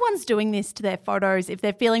 No one's doing this to their photos if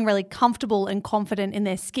they're feeling really comfortable and confident in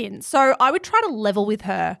their skin. So I would try to level with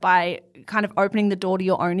her by kind of opening the door to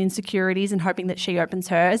your own insecurities and hoping that she opens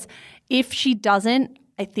hers. If she doesn't,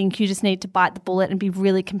 I think you just need to bite the bullet and be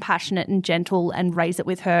really compassionate and gentle and raise it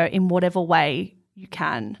with her in whatever way you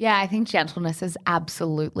can. Yeah, I think gentleness is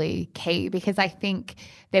absolutely key, because I think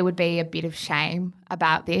there would be a bit of shame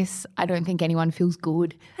about this. I don't think anyone feels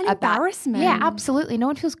good about embarrassment. Yeah, absolutely. No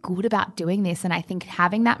one feels good about doing this. And I think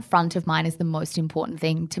having that front of mind is the most important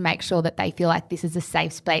thing, to make sure that they feel like this is a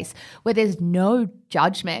safe space where there's no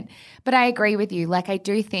judgment. But I agree with you. Like, I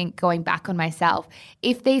do think, going back on myself,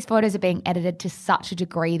 if these photos are being edited to such a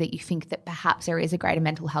degree that you think that perhaps there is a greater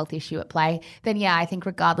mental health issue at play, then yeah, I think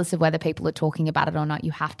regardless of whether people are talking about it or not,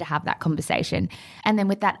 you have to have that conversation. And then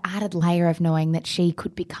with that added layer of knowing that she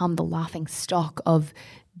could become the laughing stock of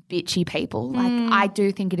bitchy people, like I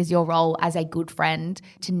do think it is your role as a good friend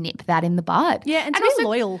to nip that in the bud. Yeah, and to be also,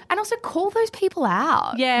 loyal. And also call those people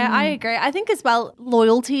out. Yeah, I agree. I think as well,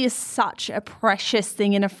 loyalty is such a precious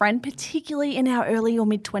thing in a friend, particularly in our early or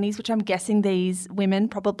mid-20s, which I'm guessing these women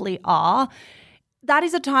probably are. That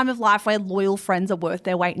is a time of life where loyal friends are worth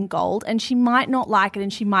their weight in gold, and she might not like it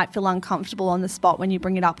and she might feel uncomfortable on the spot when you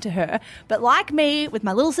bring it up to her. But like me, with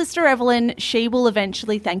my little sister Evelyn, she will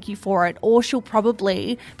eventually thank you for it, or she'll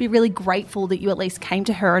probably be really grateful that you at least came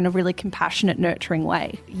to her in a really compassionate, nurturing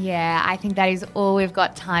way. Yeah, I think that is all we've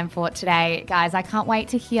got time for today, guys. I can't wait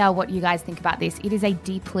to hear what you guys think about this. It is a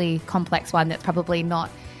deeply complex one that's probably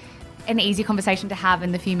not an easy conversation to have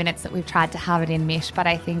in the few minutes that we've tried to have it in, Mish, but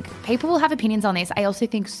I think people will have opinions on this. I also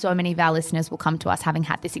think so many of our listeners will come to us having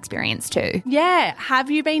had this experience too. Yeah. Have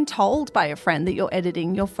you been told by a friend that you're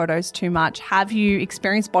editing your photos too much? Have you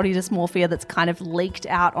experienced body dysmorphia that's kind of leaked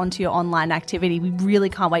out onto your online activity? We really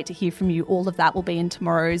can't wait to hear from you. All of that will be in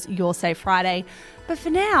tomorrow's Your Safe Friday. But for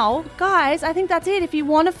now, guys, I think that's it. If you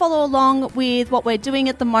want to follow along with what we're doing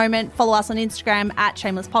at the moment, follow us on Instagram at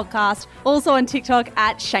Shameless Podcast. Also on TikTok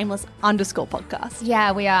at Shameless_podcast.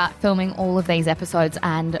 Yeah, we are filming all of these episodes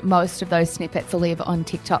and most of those snippets live on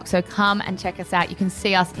TikTok. So come and check us out. You can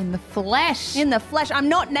see us in the flesh. In the flesh. I'm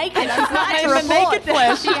not naked. I'm not in the naked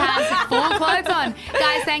flesh. She has full clothes on.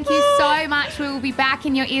 Guys, thank you so much. We will be back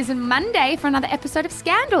in your ears on Monday for another episode of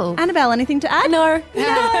Scandal. Annabelle, anything to add? No.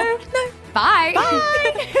 Bye.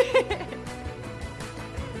 Bye.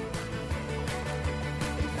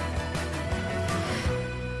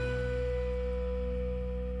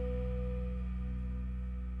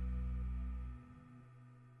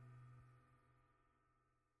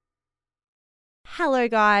 Hello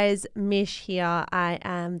guys, Mish here. I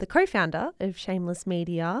am the co-founder of Shameless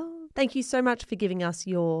Media. Thank you so much for giving us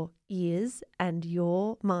your ears and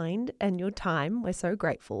your mind and your time. We're so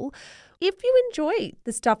grateful. If you enjoy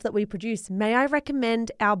the stuff that we produce, may I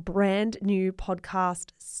recommend our brand new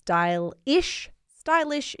podcast, Stylish,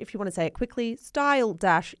 if you want to say it quickly,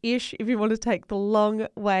 Style-ish, if you want to take the long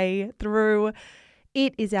way through.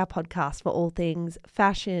 It is our podcast for all things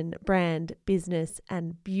fashion, brand, business,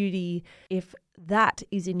 and beauty. If that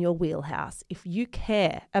is in your wheelhouse, if you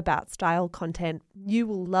care about style content, you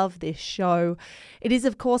will love this show. It is,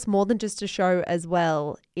 of course, more than just a show as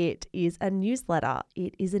well. It is a newsletter.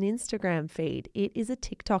 It is an Instagram feed. It is a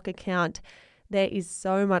TikTok account. There is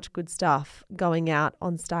so much good stuff going out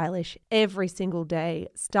on Stylish every single day,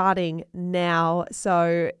 starting now.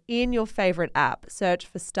 So in your favorite app, search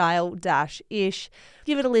for Style-ish.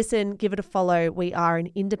 Give it a listen, give it a follow. We are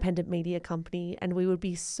an independent media company and we would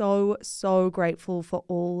be so, so grateful for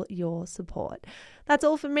all your support. That's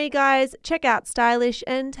all from me, guys. Check out Stylish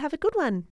and have a good one.